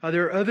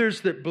 there are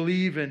others that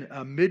believe in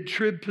a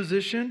mid-trib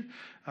position,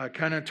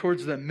 kind of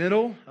towards the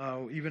middle,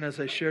 even as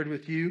I shared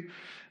with you.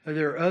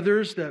 There are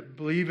others that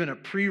believe in a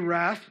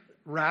pre-wrath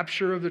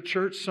rapture of the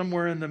church,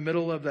 somewhere in the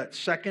middle of that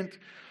second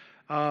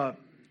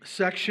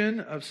section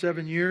of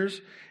 7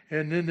 years.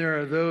 And then there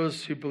are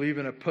those who believe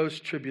in a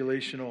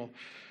post-tribulational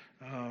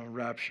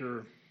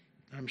rapture.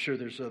 I'm sure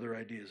there's other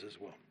ideas as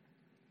well.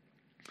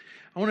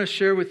 I want to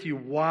share with you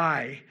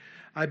why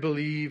I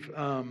believe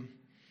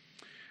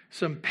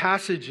some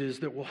passages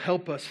that will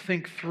help us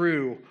think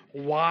through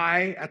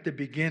why at the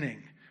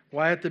beginning.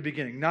 Why at the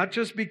beginning? Not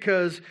just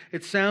because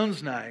it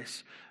sounds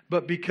nice,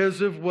 but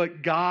because of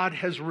what God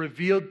has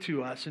revealed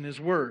to us in His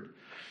Word.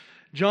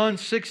 John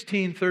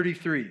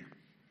 16:33.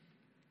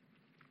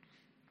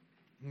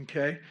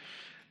 Okay?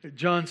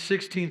 John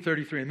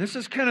 16:33. And this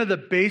is kind of the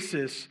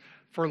basis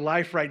for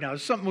life right now.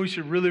 It's something we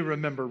should really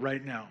remember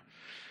right now.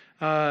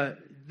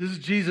 This is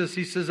Jesus.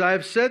 He says, I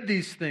have said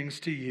these things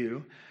to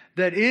you,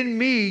 that in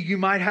me you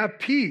might have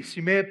peace.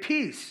 You may have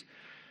peace.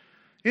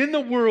 In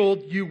the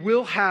world you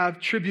will have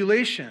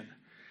tribulation,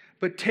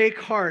 but take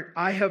heart,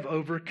 I have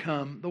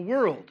overcome the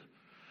world.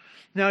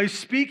 Now he's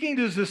speaking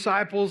to his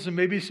disciples and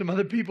maybe some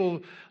other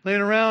people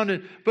laying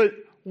around. But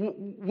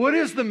what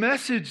is the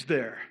message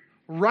there?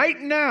 Right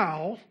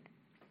now,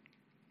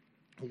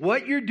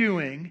 what you're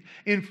doing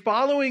in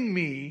following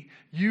me,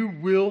 you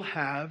will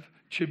have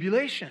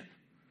tribulation.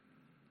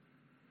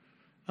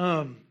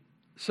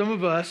 Some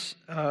of us,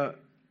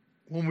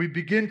 when we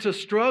begin to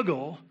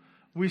struggle,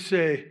 we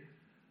say,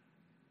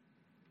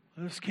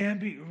 this can't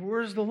be,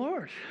 where's the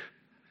Lord?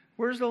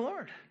 Where's the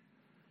Lord?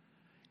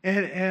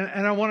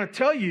 And I want to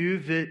tell you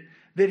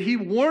that He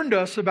warned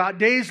us about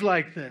days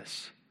like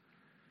this.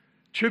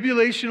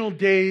 Tribulational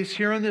days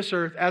here on this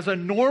earth as a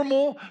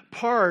normal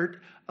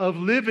part of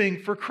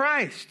living for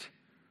Christ.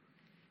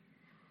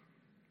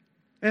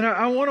 And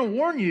I want to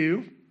warn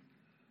you,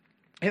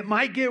 it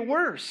might get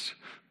worse.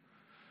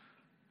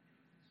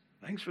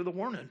 Thanks for the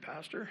warning,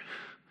 Pastor.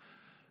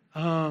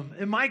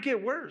 It might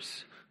get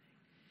worse.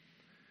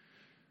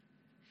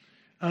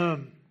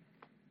 From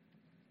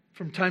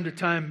time to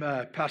time,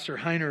 Pastor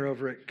Heiner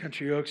over at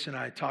Country Oaks and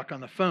I talk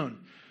on the phone.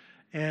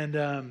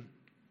 And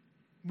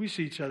we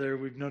see each other.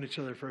 We've known each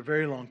other for a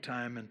very long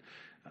time. And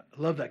I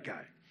love that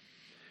guy.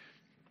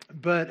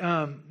 But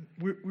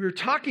we were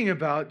talking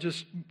about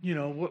just,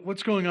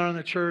 what's going on in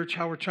the church,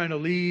 how we're trying to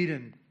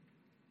lead.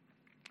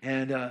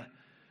 And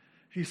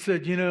he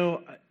said,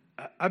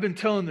 I've been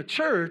telling the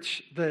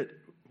church that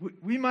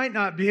we might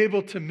not be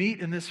able to meet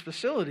in this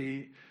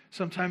facility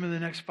sometime in the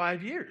next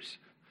 5 years.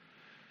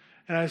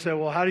 And I said,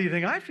 well, how do you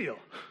think I feel?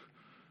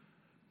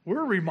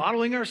 We're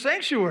remodeling our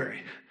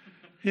sanctuary,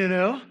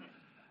 And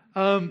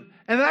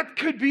that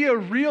could be a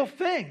real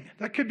thing.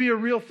 That could be a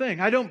real thing.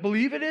 I don't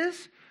believe it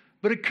is,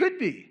 but it could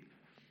be.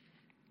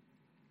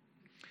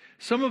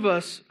 Some of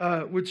us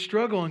would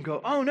struggle and go,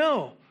 oh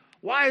no,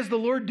 why is the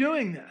Lord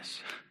doing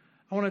this?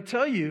 I want to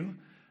tell you,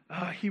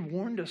 He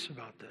warned us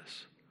about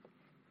this.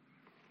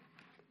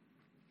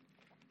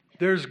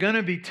 There's going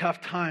to be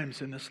tough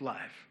times in this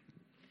life.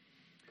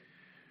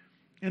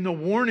 And the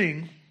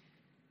warning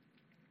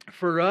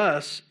for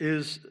us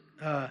is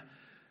that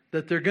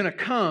they're going to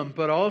come,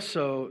 but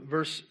also,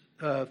 verse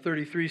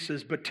 33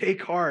 says, but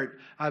take heart,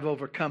 I've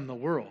overcome the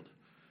world.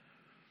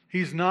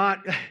 He's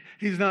not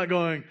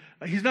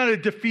a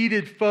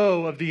defeated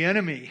foe of the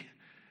enemy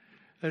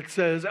that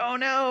says, oh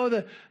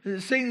no,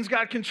 Satan's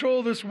got control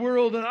of this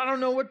world and I don't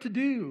know what to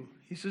do.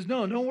 He says,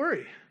 no, don't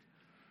worry.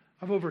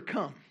 I've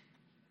overcome.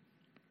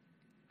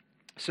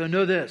 So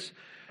know this,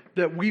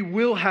 that we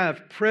will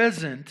have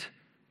present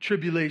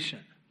tribulation.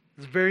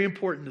 It's very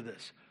important to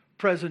this.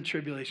 Present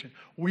tribulation.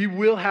 We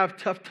will have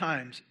tough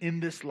times in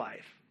this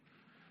life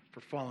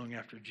for following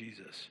after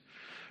Jesus.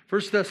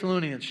 1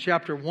 Thessalonians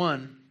chapter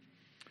 1,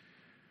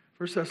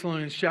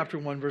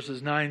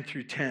 verses 9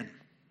 through 10.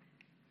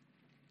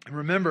 And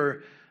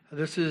remember,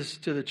 this is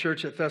to the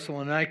church at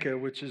Thessalonica,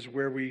 which is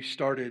where we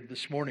started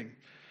this morning.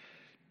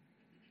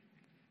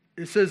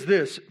 It says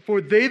this,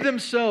 for they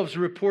themselves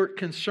report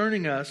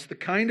concerning us the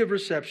kind of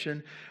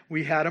reception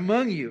we had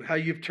among you, how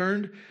you've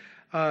turned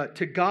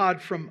to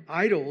God from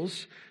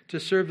idols to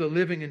serve the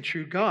living and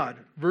true God.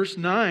 Verse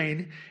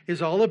 9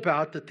 is all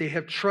about that they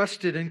have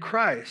trusted in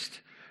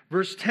Christ.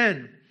 Verse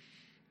 10,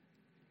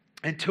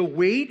 and to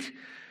wait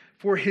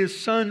for His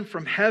Son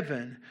from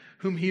heaven,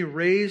 whom He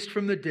raised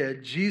from the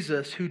dead,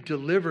 Jesus, who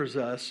delivers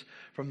us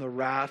from the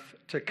wrath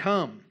to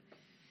come.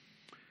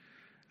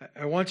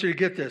 I want you to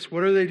get this.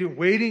 What are they doing?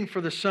 Waiting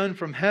for the Son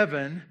from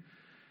heaven,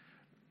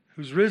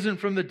 who's risen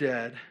from the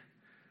dead,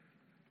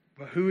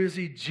 But who is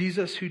he?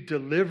 Jesus, who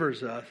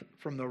delivers us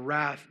from the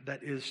wrath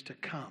that is to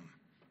come.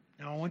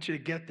 Now I want you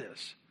to get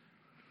this.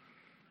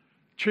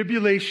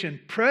 Tribulation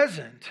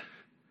present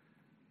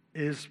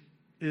is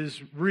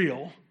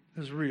real.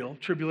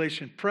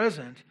 Tribulation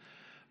present.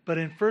 But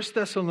in 1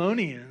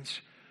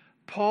 Thessalonians,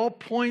 Paul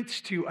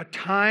points to a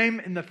time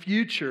in the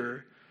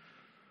future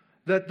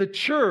that the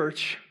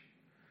church,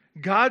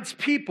 God's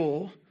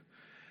people,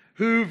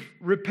 who've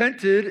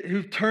repented,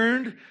 who've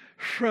turned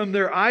from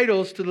their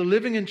idols to the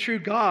living and true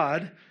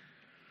God,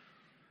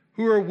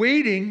 who are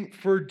waiting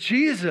for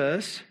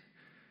Jesus,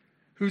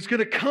 who's going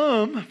to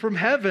come from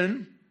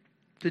heaven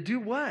to do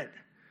what?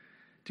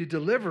 To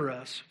deliver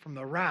us from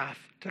the wrath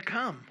to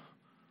come.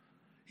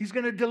 He's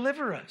going to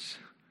deliver us.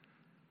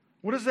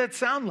 What does that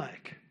sound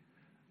like?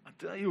 I'll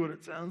tell you what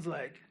it sounds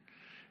like.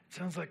 It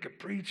sounds like a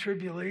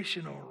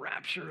pre-tribulational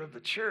rapture of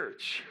the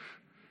church.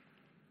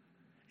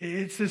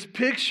 It's this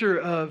picture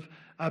of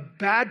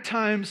bad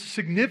times,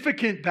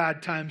 significant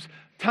bad times,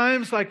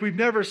 times like we've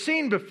never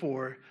seen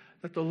before,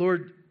 that the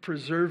Lord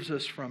preserves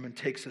us from and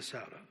takes us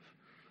out of.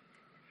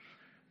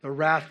 The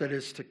wrath that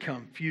is to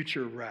come,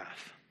 future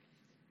wrath.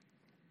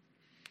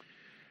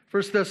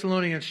 1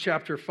 Thessalonians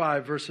chapter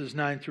 5, verses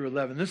 9 through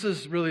 11. This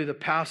is really the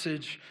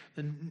passage.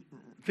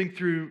 Think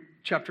through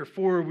chapter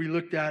 4 we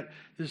looked at.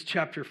 This is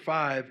chapter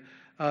 5.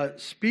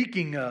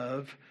 Speaking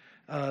of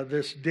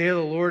this Day of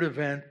the Lord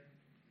event,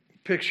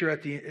 picture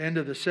at the end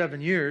of the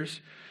 7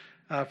 years.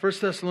 1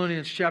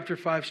 Thessalonians chapter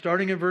 5,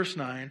 starting in verse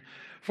 9.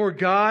 For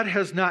God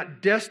has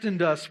not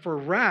destined us for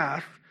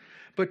wrath,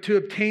 but to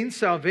obtain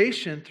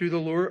salvation through the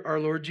Lord,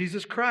 our Lord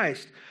Jesus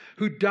Christ,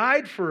 who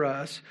died for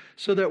us,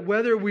 so that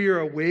whether we are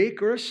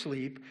awake or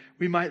asleep,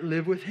 we might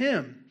live with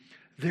him.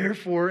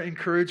 Therefore,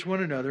 encourage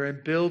one another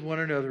and build one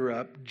another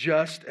up,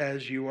 just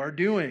as you are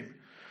doing.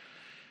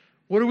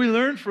 What do we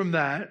learn from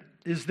that?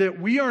 Is that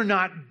we are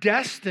not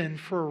destined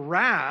for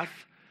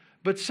wrath,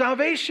 but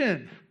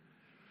salvation.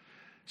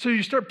 So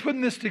you start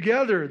putting this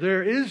together.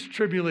 There is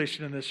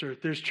tribulation in this earth.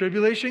 There's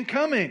tribulation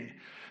coming.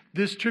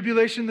 This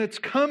tribulation that's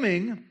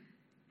coming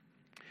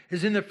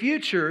is in the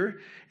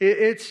future.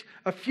 It's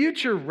a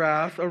future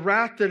wrath, a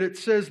wrath that it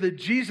says that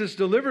Jesus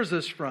delivers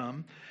us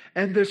from.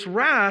 And this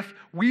wrath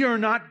we are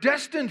not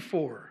destined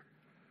for.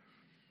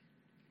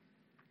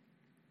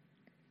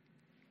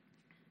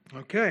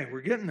 Okay,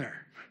 we're getting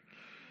there.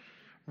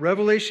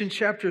 Revelation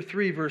chapter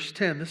 3, verse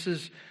 10. This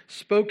is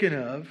spoken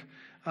of.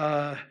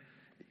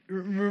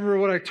 Remember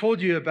what I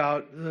told you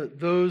about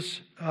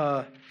those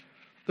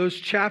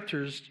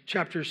chapters,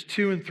 chapters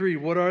 2 and 3.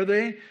 What are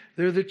they?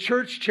 They're the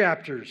church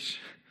chapters.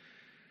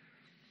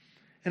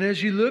 And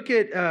as you look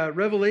at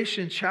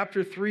Revelation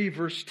chapter 3,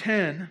 verse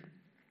 10,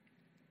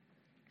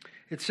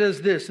 it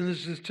says this, and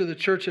this is to the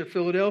church at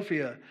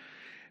Philadelphia.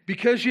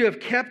 Because you have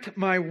kept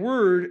my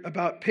word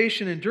about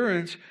patient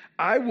endurance,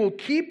 I will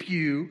keep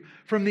you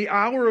from the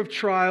hour of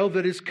trial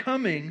that is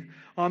coming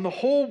on the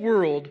whole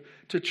world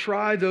to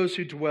try those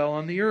who dwell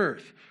on the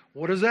earth.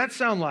 What does that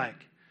sound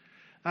like?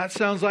 That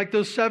sounds like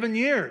those 7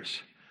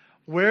 years.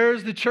 Where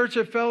is the church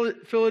of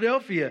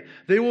Philadelphia?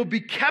 They will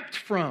be kept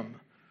from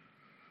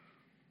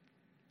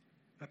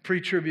a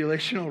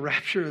pre-tribulational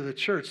rapture of the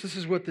church. This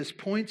is what this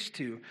points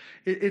to.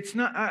 It's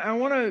not. I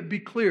want to be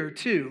clear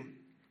too.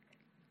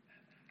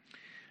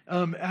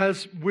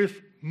 As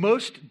with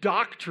most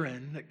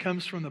doctrine that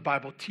comes from the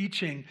Bible,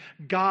 teaching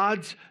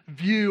God's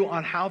view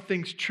on how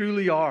things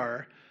truly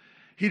are,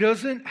 he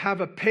doesn't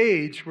have a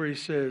page where he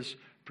says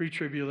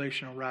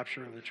pre-tribulational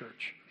rapture of the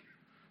church.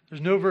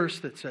 There's no verse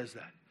that says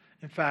that.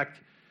 In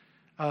fact,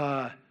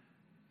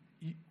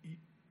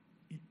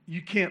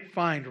 you can't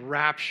find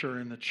rapture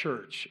in the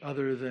church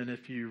other than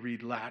if you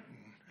read Latin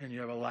and you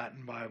have a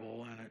Latin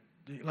Bible.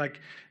 And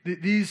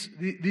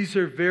these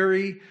are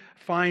very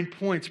fine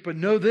points. But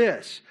know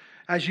this,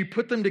 as you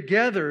put them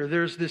together,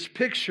 there's this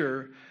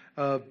picture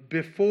of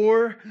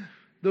before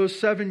those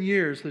 7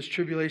 years, this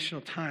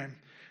tribulational time,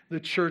 the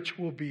church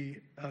will be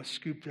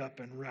scooped up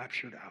and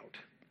raptured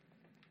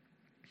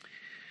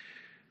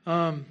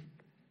out.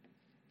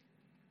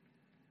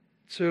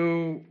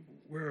 So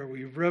where are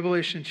we?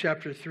 Revelation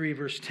chapter 3,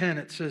 verse 10,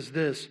 it says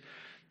this,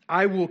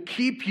 I will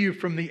keep you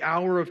from the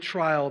hour of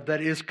trial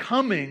that is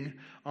coming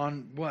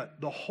on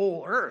what? The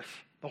whole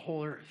earth. The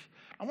whole earth.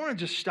 I want to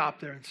just stop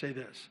there and say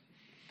this.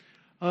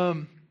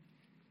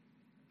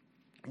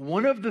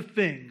 One of the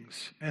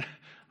things, and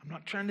I'm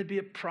not trying to be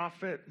a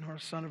prophet nor a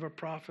son of a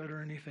prophet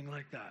or anything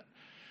like that.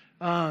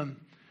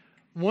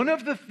 One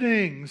of the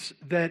things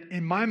that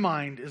in my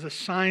mind is a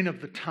sign of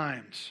the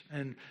times,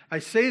 and I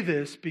say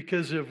this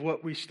because of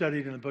what we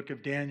studied in the book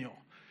of Daniel,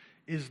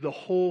 is the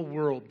whole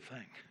world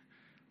thing.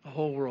 The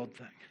whole world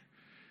thing.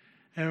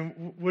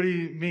 And what do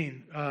you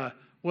mean?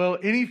 Well,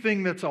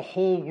 anything that's a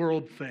whole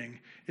world thing,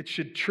 it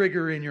should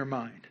trigger in your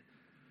mind.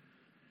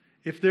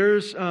 If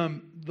there's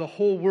the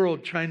whole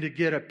world trying to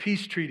get a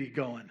peace treaty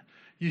going,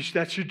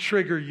 that should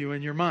trigger you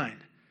in your mind.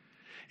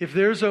 If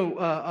there's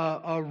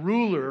a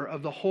ruler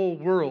of the whole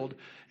world,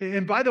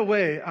 and by the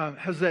way,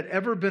 has that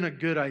ever been a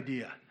good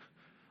idea?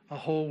 A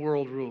whole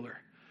world ruler?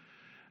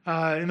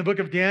 In the book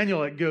of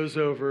Daniel, it goes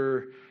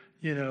over,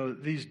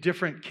 these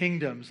different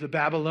kingdoms, the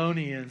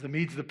Babylonians, the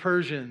Medes, the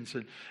Persians,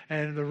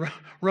 and the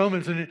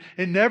Romans. And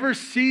it never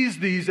sees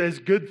these as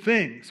good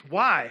things.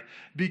 Why?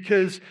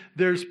 Because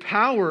there's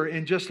power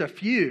in just a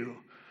few,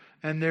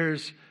 and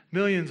there's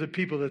millions of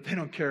people that they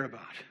don't care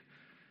about.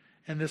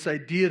 And this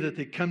idea that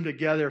they come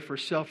together for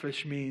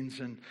selfish means.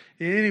 And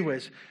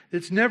anyways,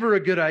 it's never a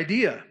good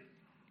idea.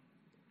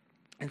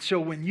 And so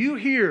when you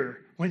hear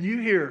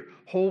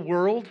whole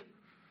world,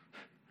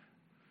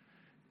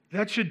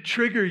 that should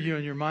trigger you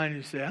in your mind.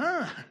 You say,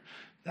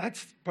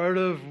 that's part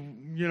of,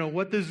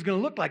 what this is going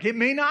to look like. It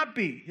may not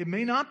be. It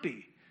may not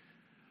be.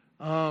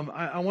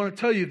 I want to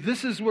tell you,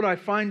 this is what I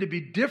find to be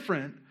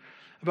different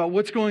about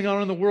what's going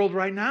on in the world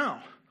right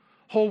now.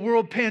 Whole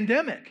world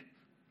pandemic.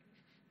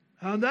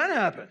 How'd that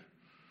happen?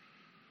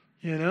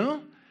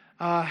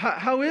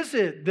 How is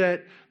it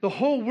that the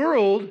whole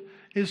world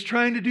is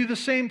trying to do the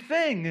same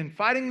thing and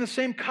fighting the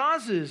same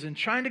causes and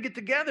trying to get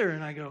together?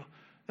 And I go,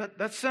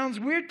 that sounds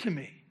weird to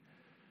me.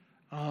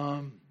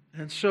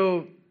 And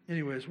so,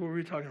 anyways, what were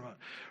we talking about?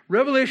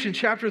 Revelation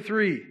chapter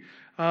 3.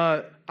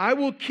 I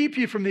will keep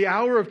you from the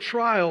hour of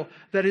trial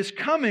that is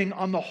coming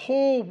on the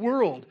whole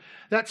world.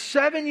 That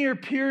 7-year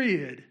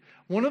period,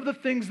 one of the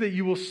things that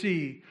you will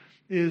see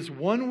is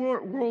one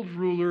world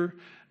ruler,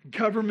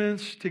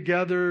 governments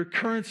together,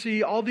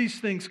 currency, all these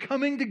things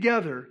coming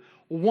together,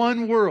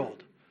 one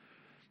world.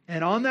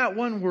 And on that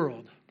one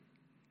world,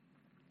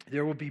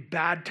 there will be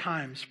bad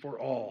times for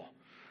all.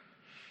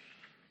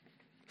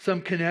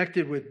 Some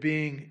connected with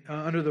being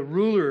under the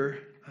ruler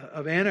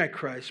of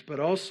Antichrist, but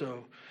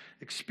also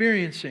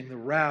experiencing the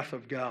wrath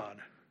of God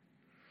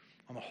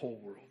on the whole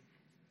world.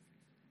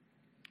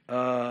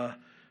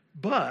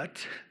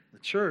 But the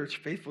church,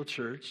 faithful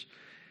church,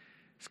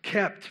 is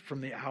kept from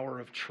the hour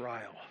of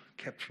trial.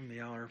 Kept from the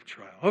hour of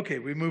trial. Okay,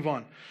 we move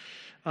on.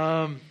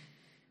 And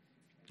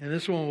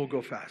this one will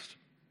go fast.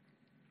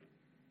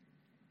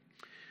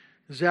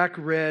 Zach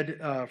read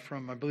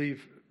from, I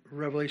believe,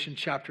 Revelation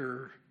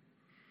chapter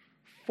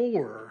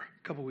 4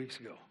 a couple weeks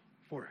ago.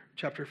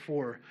 Chapter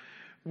 4,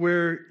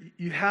 where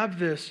you have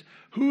this: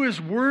 who is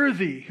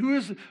worthy? Who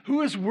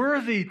is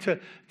worthy to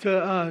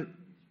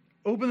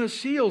open the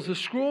seals, the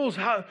scrolls?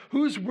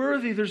 Who's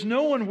worthy? There's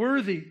no one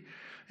worthy.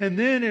 And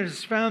then it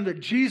is found that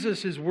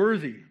Jesus is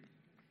worthy.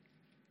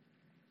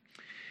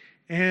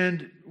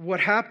 And what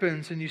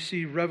happens, and you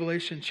see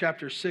Revelation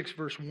chapter 6,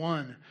 verse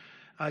 1,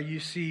 you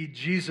see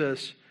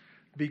Jesus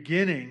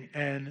beginning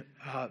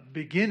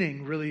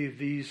really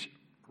these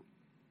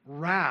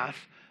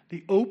wrath,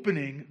 the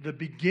opening, the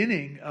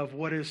beginning of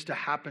what is to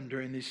happen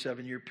during this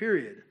 7-year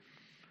period.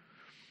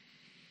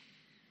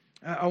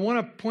 I want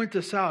to point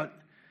this out.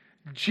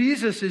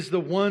 Jesus is the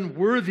one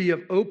worthy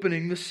of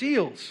opening the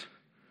seals.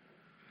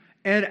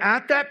 And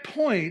at that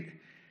point,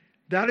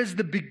 that is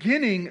the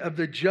beginning of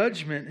the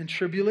judgment and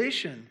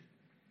tribulation.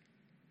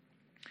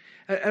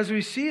 As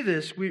we see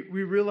this, we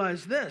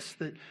realize this,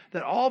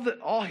 that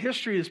all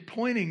history is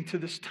pointing to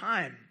this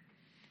time.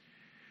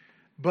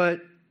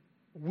 But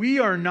we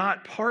are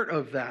not part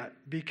of that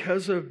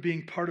because of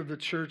being part of the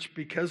church,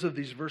 because of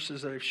these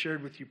verses that I've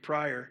shared with you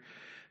prior.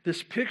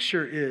 This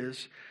picture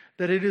is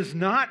that it is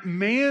not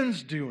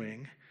man's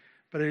doing,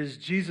 but it is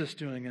Jesus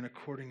doing and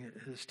according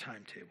to his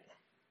timetable.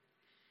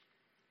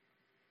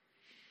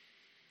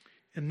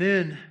 And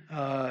then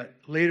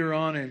later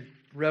on in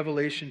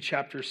Revelation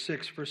chapter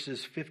 6,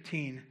 verses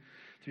 15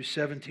 through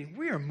 17,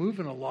 we are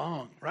moving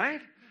along,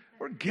 right?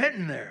 We're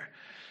getting there.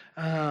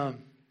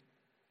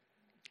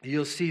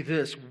 You'll see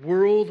this: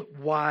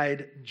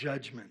 worldwide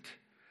judgment.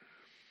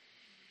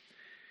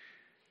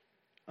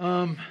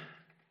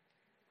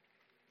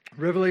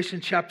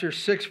 Revelation chapter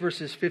 6,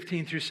 verses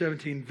 15 through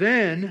 17.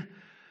 Then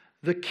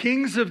the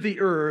kings of the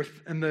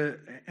earth and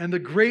the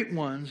great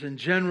ones and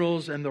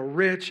generals and the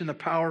rich and the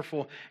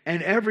powerful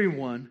and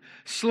everyone,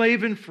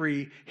 slave and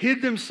free,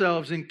 hid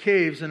themselves in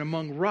caves and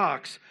among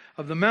rocks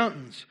of the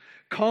mountains,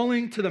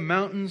 calling to the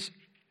mountains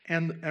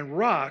and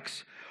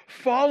rocks,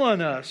 fall on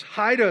us,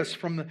 hide us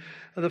from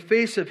the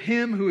face of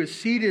him who is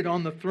seated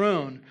on the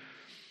throne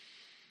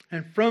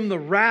and from the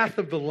wrath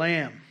of the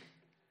Lamb.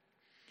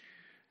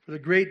 For the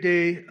great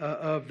day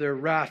of their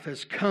wrath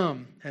has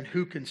come, and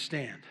who can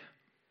stand?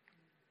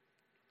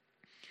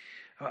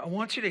 I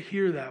want you to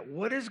hear that.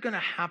 What is going to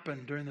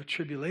happen during the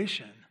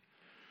tribulation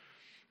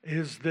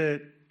is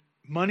that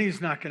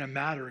money's not going to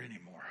matter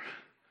anymore.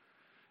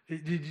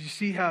 Did you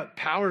see how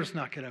power's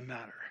not going to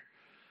matter?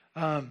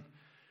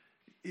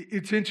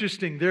 It's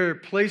interesting. There are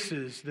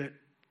places that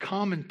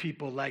common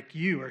people like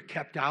you are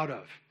kept out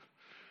of,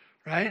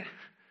 right?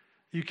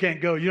 You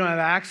can't go. You don't have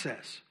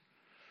access.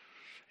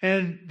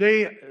 And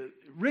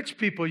rich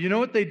people, you know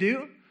what they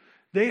do?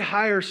 They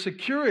hire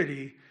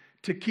security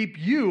to keep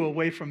you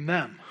away from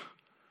them.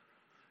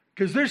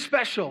 Because they're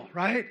special,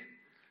 right?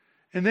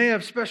 And they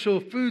have special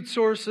food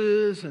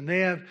sources, and they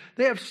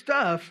have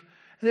stuff,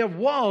 and they have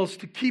walls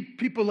to keep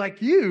people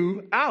like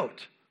you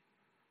out.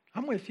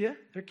 I'm with you.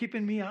 They're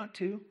keeping me out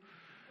too.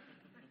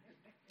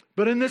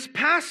 But in this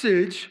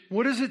passage,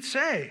 what does it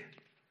say?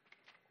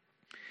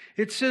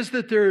 it says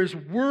that there is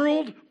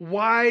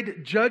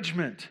worldwide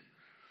judgment.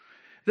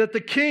 That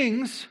the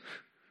kings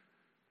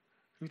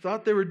who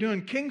thought they were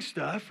doing king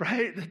stuff,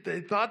 right? That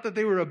they thought that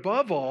they were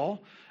above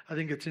all. I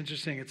think it's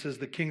interesting. It says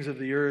the kings of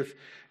the earth,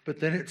 but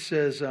then it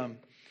says,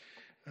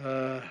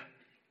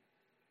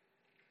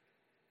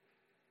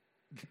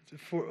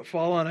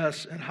 fall on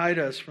us and hide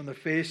us from the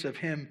face of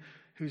him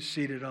who's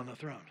seated on the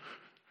throne.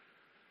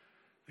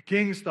 The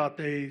kings thought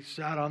they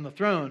sat on the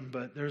throne,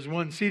 but there's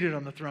one seated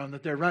on the throne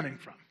that they're running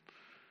from.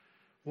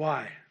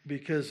 Why?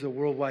 Because the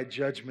worldwide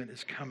judgment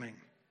is coming.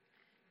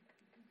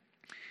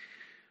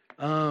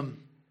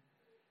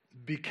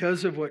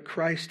 Because of what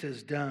Christ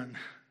has done,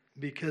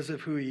 because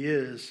of who he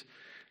is,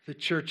 the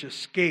church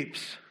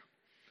escapes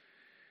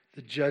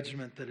the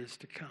judgment that is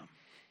to come.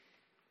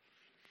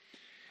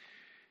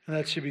 And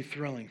that should be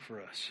thrilling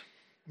for us.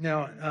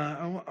 Now,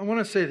 I want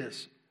to say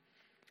this.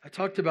 I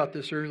talked about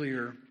this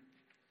earlier,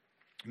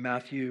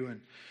 Matthew,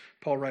 and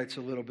Paul writes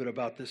a little bit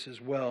about this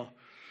as well.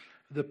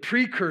 The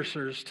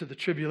precursors to the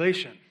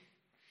tribulation.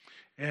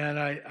 And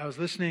I was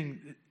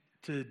listening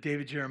to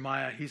David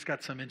Jeremiah. He's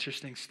got some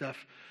interesting stuff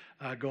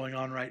going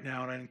on right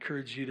now, and I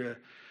encourage you to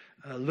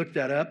look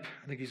that up.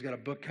 I think he's got a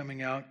book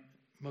coming out.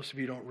 Most of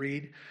you don't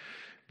read,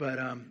 but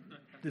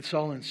it's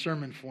all in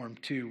sermon form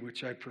too,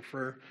 which I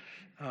prefer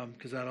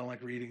because I don't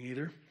like reading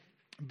either.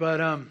 But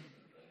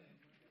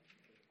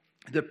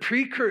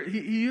he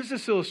used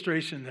this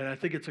illustration, and I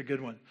think it's a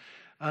good one.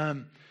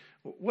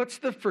 What's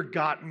the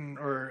forgotten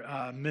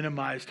or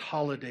minimized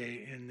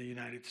holiday in the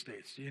United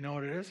States? Do you know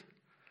what it is?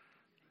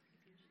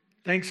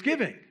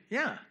 Thanksgiving.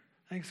 Yeah,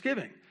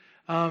 Thanksgiving.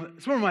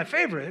 It's one of my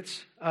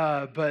favorites,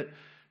 but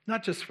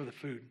not just for the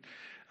food.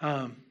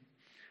 I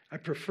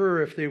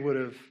prefer if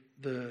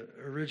the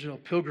original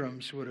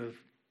Pilgrims would have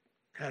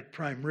had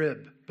prime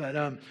rib. But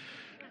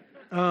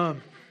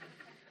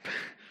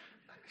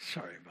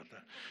sorry about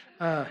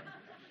that.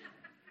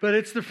 But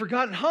it's the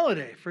forgotten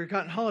holiday.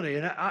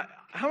 And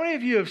how many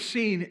of you have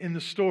seen in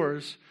the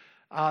stores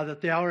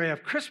that they already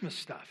have Christmas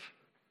stuff?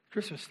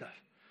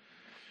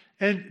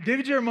 And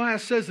David Jeremiah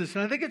says this,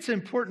 and I think it's an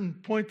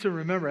important point to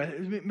remember.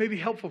 It may be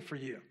helpful for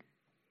you.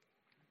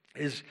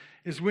 Is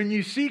when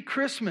you see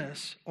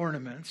Christmas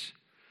ornaments,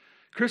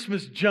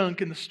 Christmas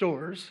junk in the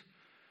stores,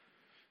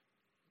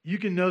 you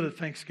can know that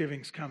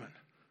Thanksgiving's coming.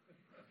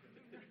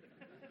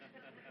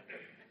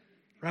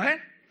 Right?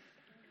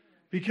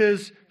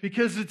 Because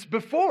it's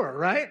before,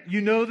 right?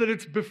 You know that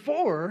it's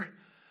before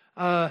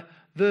the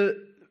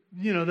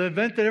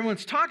event that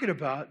everyone's talking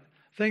about.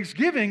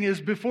 Thanksgiving is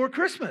before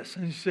Christmas.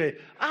 And you say,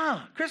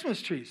 Christmas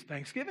trees,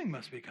 Thanksgiving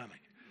must be coming.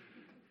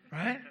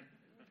 Right?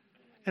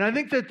 And I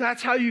think that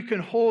that's how you can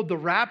hold the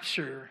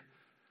rapture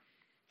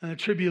and the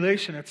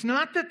tribulation. It's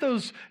not that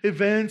those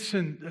events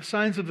and the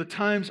signs of the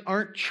times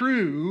aren't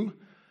true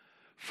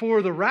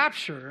for the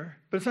rapture,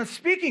 but it's not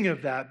speaking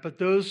of that, but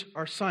those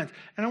are signs.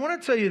 And I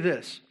want to tell you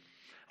this.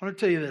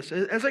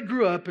 As I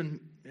grew up, and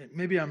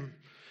maybe I'm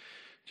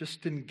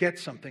just didn't get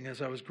something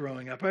as I was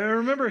growing up. I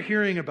remember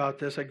hearing about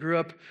this. I grew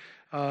up,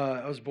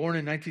 I was born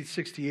in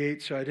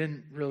 1968, so I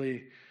didn't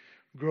really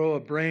grow a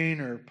brain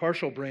or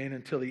partial brain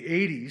until the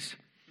 80s.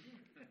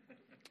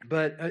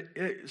 But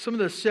some of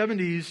the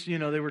 70s,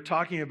 they were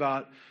talking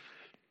about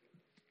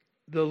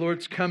the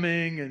Lord's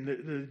coming and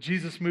the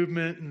Jesus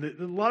movement, and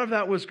a lot of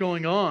that was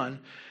going on.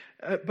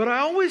 But I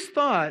always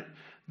thought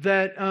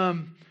that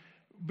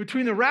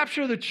between the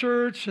rapture of the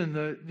church and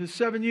the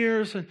 7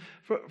 years, and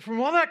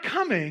from all that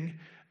coming,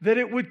 that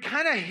it would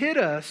kind of hit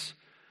us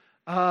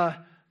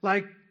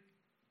like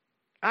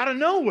out of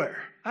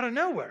nowhere.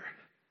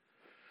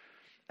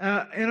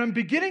 And I'm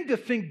beginning to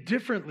think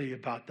differently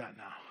about that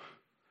now.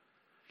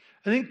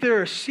 I think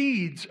there are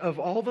seeds of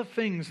all the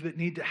things that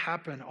need to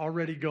happen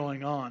already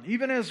going on.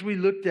 Even as we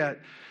looked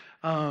at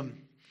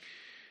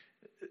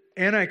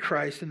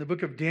Antichrist in the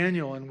book of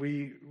Daniel, and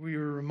we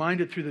were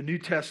reminded through the New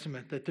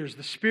Testament that there's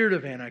the spirit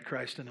of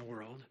Antichrist in the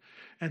world,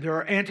 and there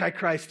are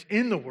Antichrists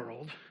in the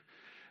world,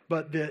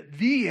 but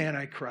the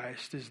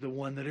Antichrist is the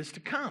one that is to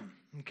come,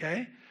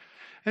 okay?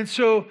 And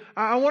so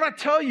I want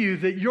to tell you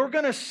that you're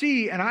going to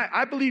see, and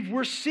I believe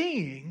we're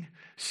seeing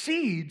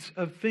seeds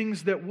of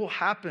things that will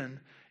happen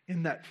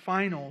in that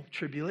final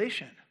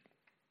tribulation.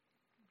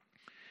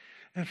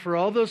 And for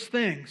all those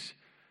things,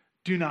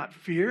 do not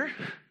fear.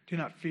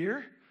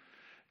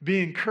 Be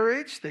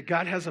encouraged that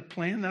God has a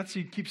plan. That's,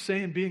 you keep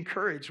saying, be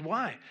encouraged.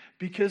 Why?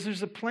 Because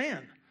there's a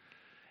plan.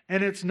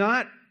 And it's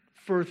not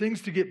for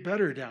things to get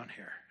better down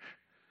here.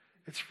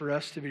 It's for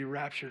us to be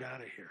raptured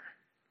out of here.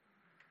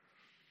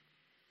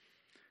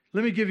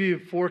 Let me give you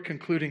 4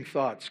 concluding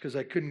thoughts because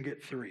I couldn't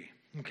get 3.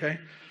 Okay?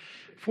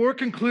 4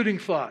 concluding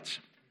thoughts.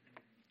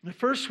 The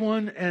first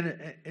one,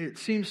 and it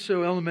seems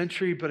so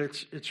elementary, but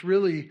it's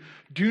really,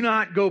 do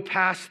not go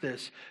past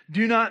this.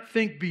 Do not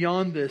think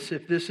beyond this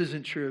if this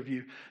isn't true of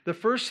you. The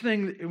first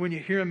thing when you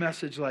hear a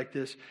message like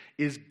this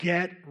is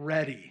get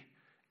ready.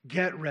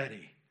 Get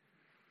ready.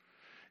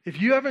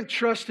 If you haven't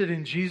trusted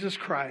in Jesus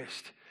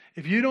Christ,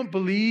 if you don't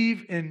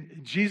believe in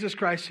Jesus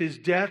Christ, his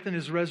death and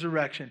his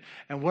resurrection,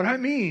 and what I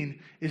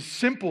mean is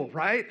simple,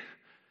 right?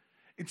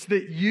 It's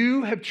that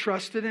you have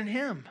trusted in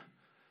him.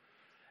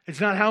 It's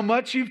not how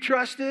much you've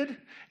trusted.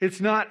 It's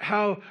not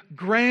how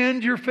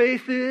grand your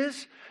faith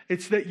is.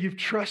 It's that you've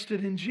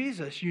trusted in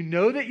Jesus. You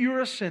know that you're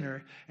a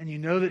sinner, and you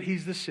know that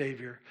he's the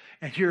Savior,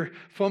 and you're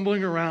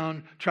fumbling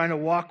around trying to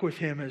walk with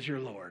him as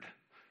your Lord.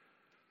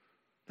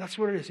 That's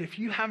what it is. If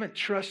you haven't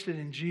trusted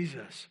in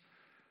Jesus,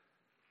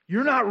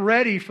 you're not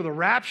ready for the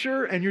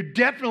rapture, and you're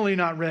definitely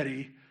not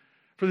ready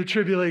for the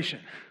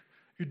tribulation.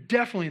 You're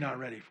definitely not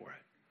ready for it.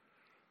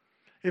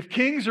 If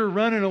kings are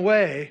running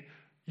away,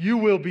 you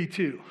will be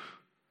too.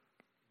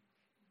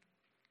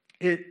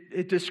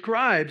 It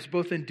describes,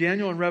 both in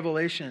Daniel and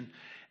Revelation,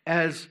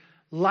 as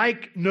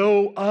like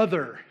no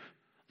other.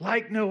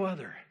 Like no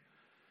other.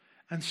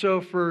 And so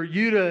for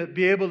you to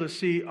be able to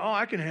see, oh,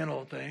 I can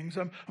handle things.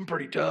 I'm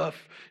pretty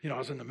tough. I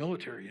was in the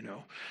military,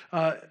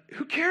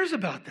 Who cares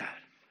about that?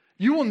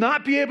 You will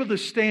not be able to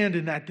stand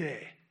in that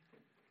day.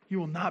 You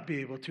will not be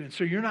able to. And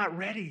so you're not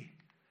ready.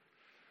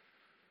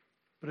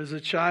 But as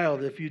a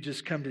child, if you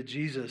just come to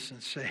Jesus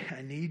and say,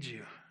 I need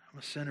you. I'm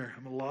a sinner.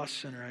 I'm a lost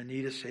sinner. I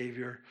need a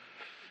Savior.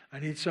 I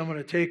need someone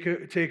to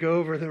take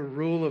over the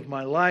rule of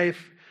my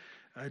life.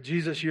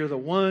 Jesus, you're the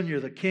one. You're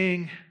the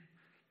King.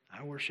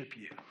 I worship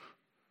you.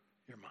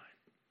 You're mine.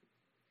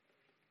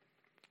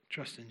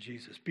 Trust in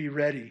Jesus. Be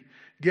ready.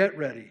 Get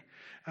ready.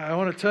 I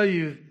want to tell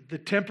you, the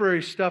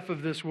temporary stuff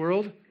of this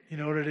world, you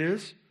know what it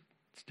is?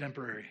 It's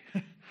temporary.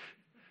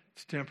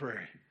 It's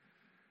temporary.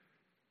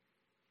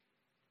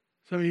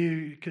 Some of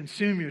you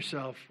consume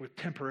yourself with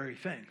temporary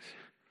things.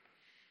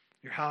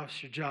 Your house,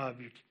 your job,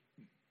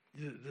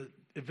 the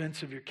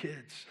events of your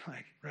kids,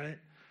 right? I'm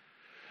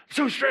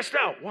so stressed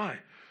out. Why?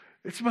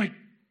 It's my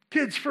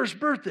kid's first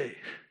birthday.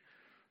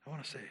 I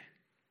want to say,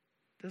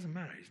 it doesn't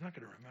matter. He's not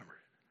going to remember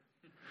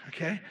it.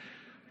 Okay?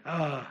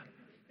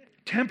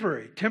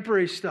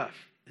 Temporary stuff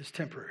is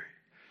temporary.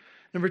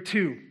 Number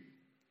 2,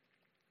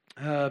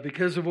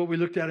 because of what we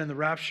looked at in the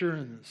rapture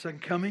and the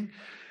second coming,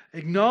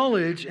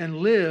 acknowledge and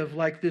live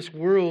like this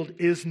world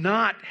is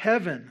not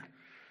heaven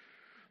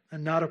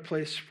and not a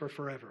place for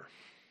forever.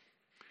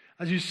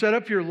 As you set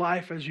up your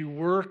life, as you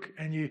work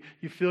and you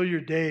fill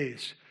your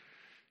days,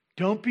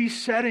 don't be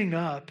setting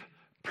up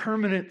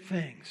permanent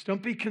things.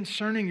 Don't be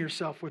concerning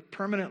yourself with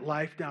permanent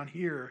life down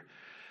here.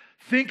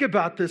 Think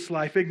about this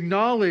life,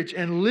 acknowledge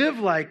and live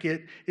like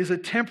it is a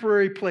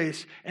temporary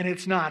place, and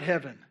it's not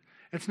heaven.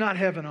 It's not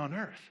heaven on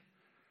earth.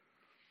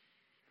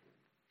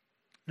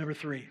 Number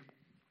 3,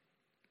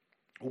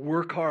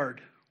 work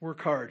hard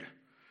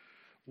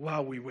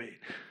while we wait.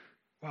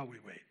 While we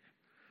wait.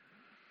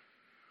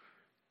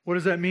 What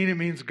does that mean? It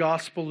means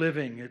gospel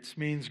living. It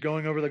means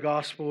going over the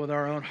gospel with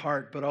our own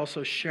heart, but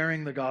also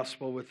sharing the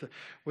gospel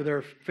with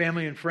our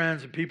family and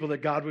friends and people that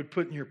God would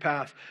put in your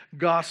path.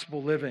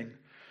 Gospel living.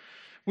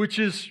 Which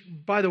is,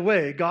 by the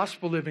way,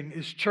 gospel living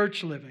is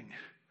church living.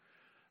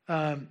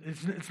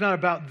 It's not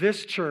about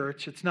this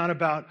church. It's not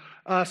about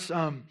us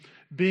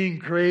being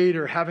great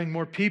or having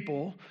more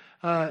people.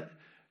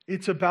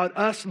 It's about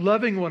us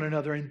loving one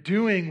another and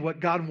doing what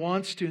God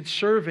wants to and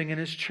serving in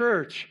His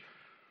church.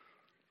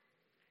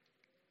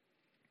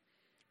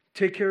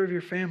 Take care of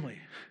your family.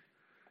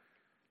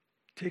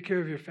 Take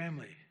care of your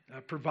family.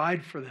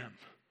 Provide for them.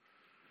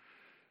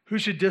 Who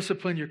should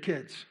discipline your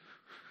kids?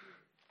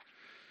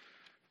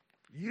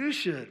 You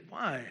should.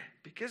 Why?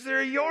 Because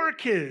they're your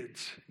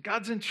kids.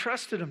 God's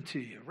entrusted them to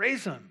you.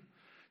 Raise them.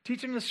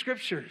 Teach them the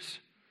scriptures.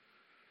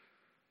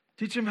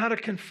 Teach them how to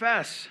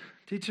confess.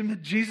 Teach them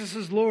that Jesus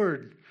is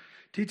Lord.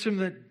 Teach them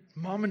that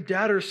mom and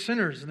dad are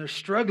sinners and they're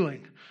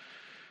struggling.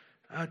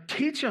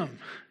 Teach them.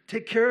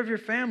 Take care of your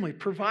family.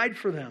 Provide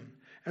for them.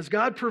 As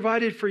God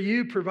provided for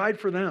you, provide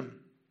for them.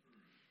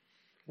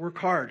 Work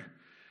hard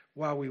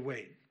while we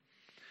wait.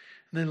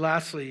 And then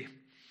lastly,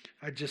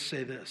 I'd just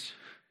say this.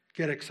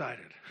 Get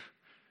excited.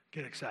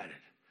 Get excited.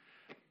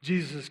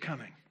 Jesus is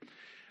coming.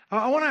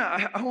 I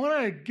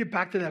want to get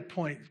back to that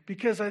point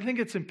because I think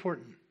it's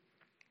important.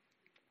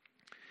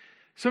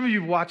 Some of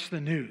you watch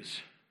the news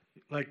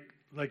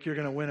like you're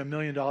going to win $1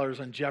 million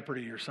on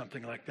Jeopardy or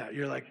something like that.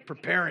 You're like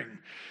preparing.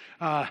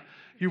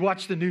 You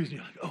watch the news and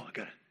you're like, oh, I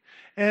got it.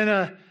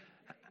 And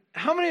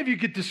how many of you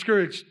get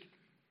discouraged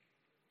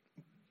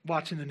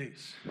watching the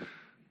news?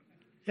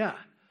 Yeah.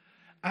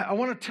 I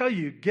want to tell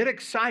you, get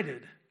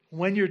excited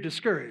when you're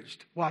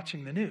discouraged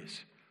watching the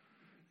news.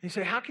 And you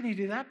say, how can you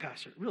do that,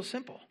 Pastor? Real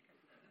simple.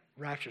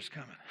 Rapture's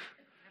coming.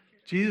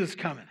 Jesus is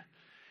coming.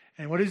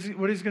 And what he's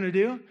going to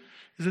do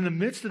is in the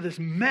midst of this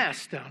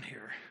mess down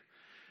here,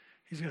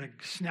 He's going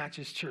to snatch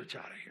His church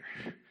out of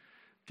here.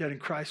 Dead in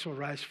Christ will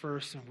rise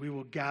first, and we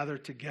will gather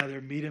together,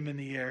 meet Him in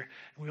the air,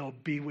 and we all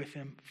be with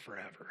Him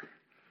forever.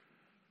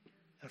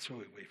 That's what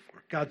we wait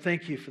for. God,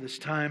 thank You for this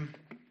time.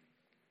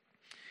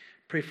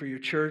 Pray for Your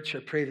church. I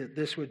pray that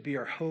this would be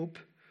our hope,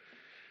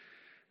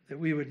 that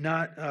we would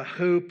not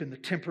hope in the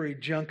temporary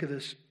junk of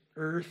this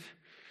earth,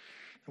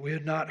 that we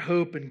would not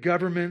hope in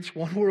governments,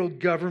 one world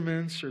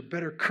governments, or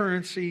better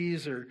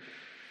currencies, or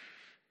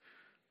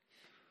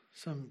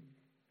some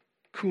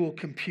cool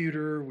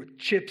computer with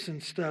chips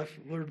and stuff.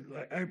 Lord,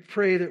 I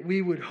pray that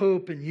we would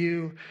hope in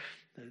You,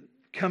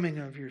 coming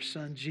of your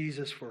Son,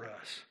 Jesus, for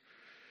us.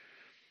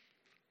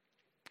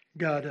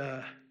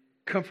 God,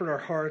 comfort our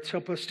hearts.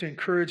 Help us to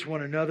encourage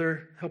one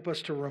another. Help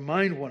us to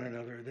remind one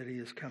another that he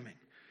is coming.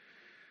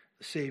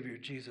 The Savior,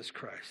 Jesus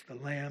Christ, the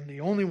Lamb,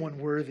 the only one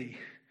worthy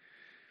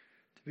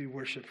to be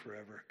worshiped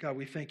forever. God,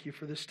 we thank you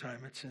for this time.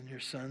 It's in your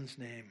Son's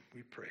name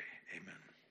we pray. Amen.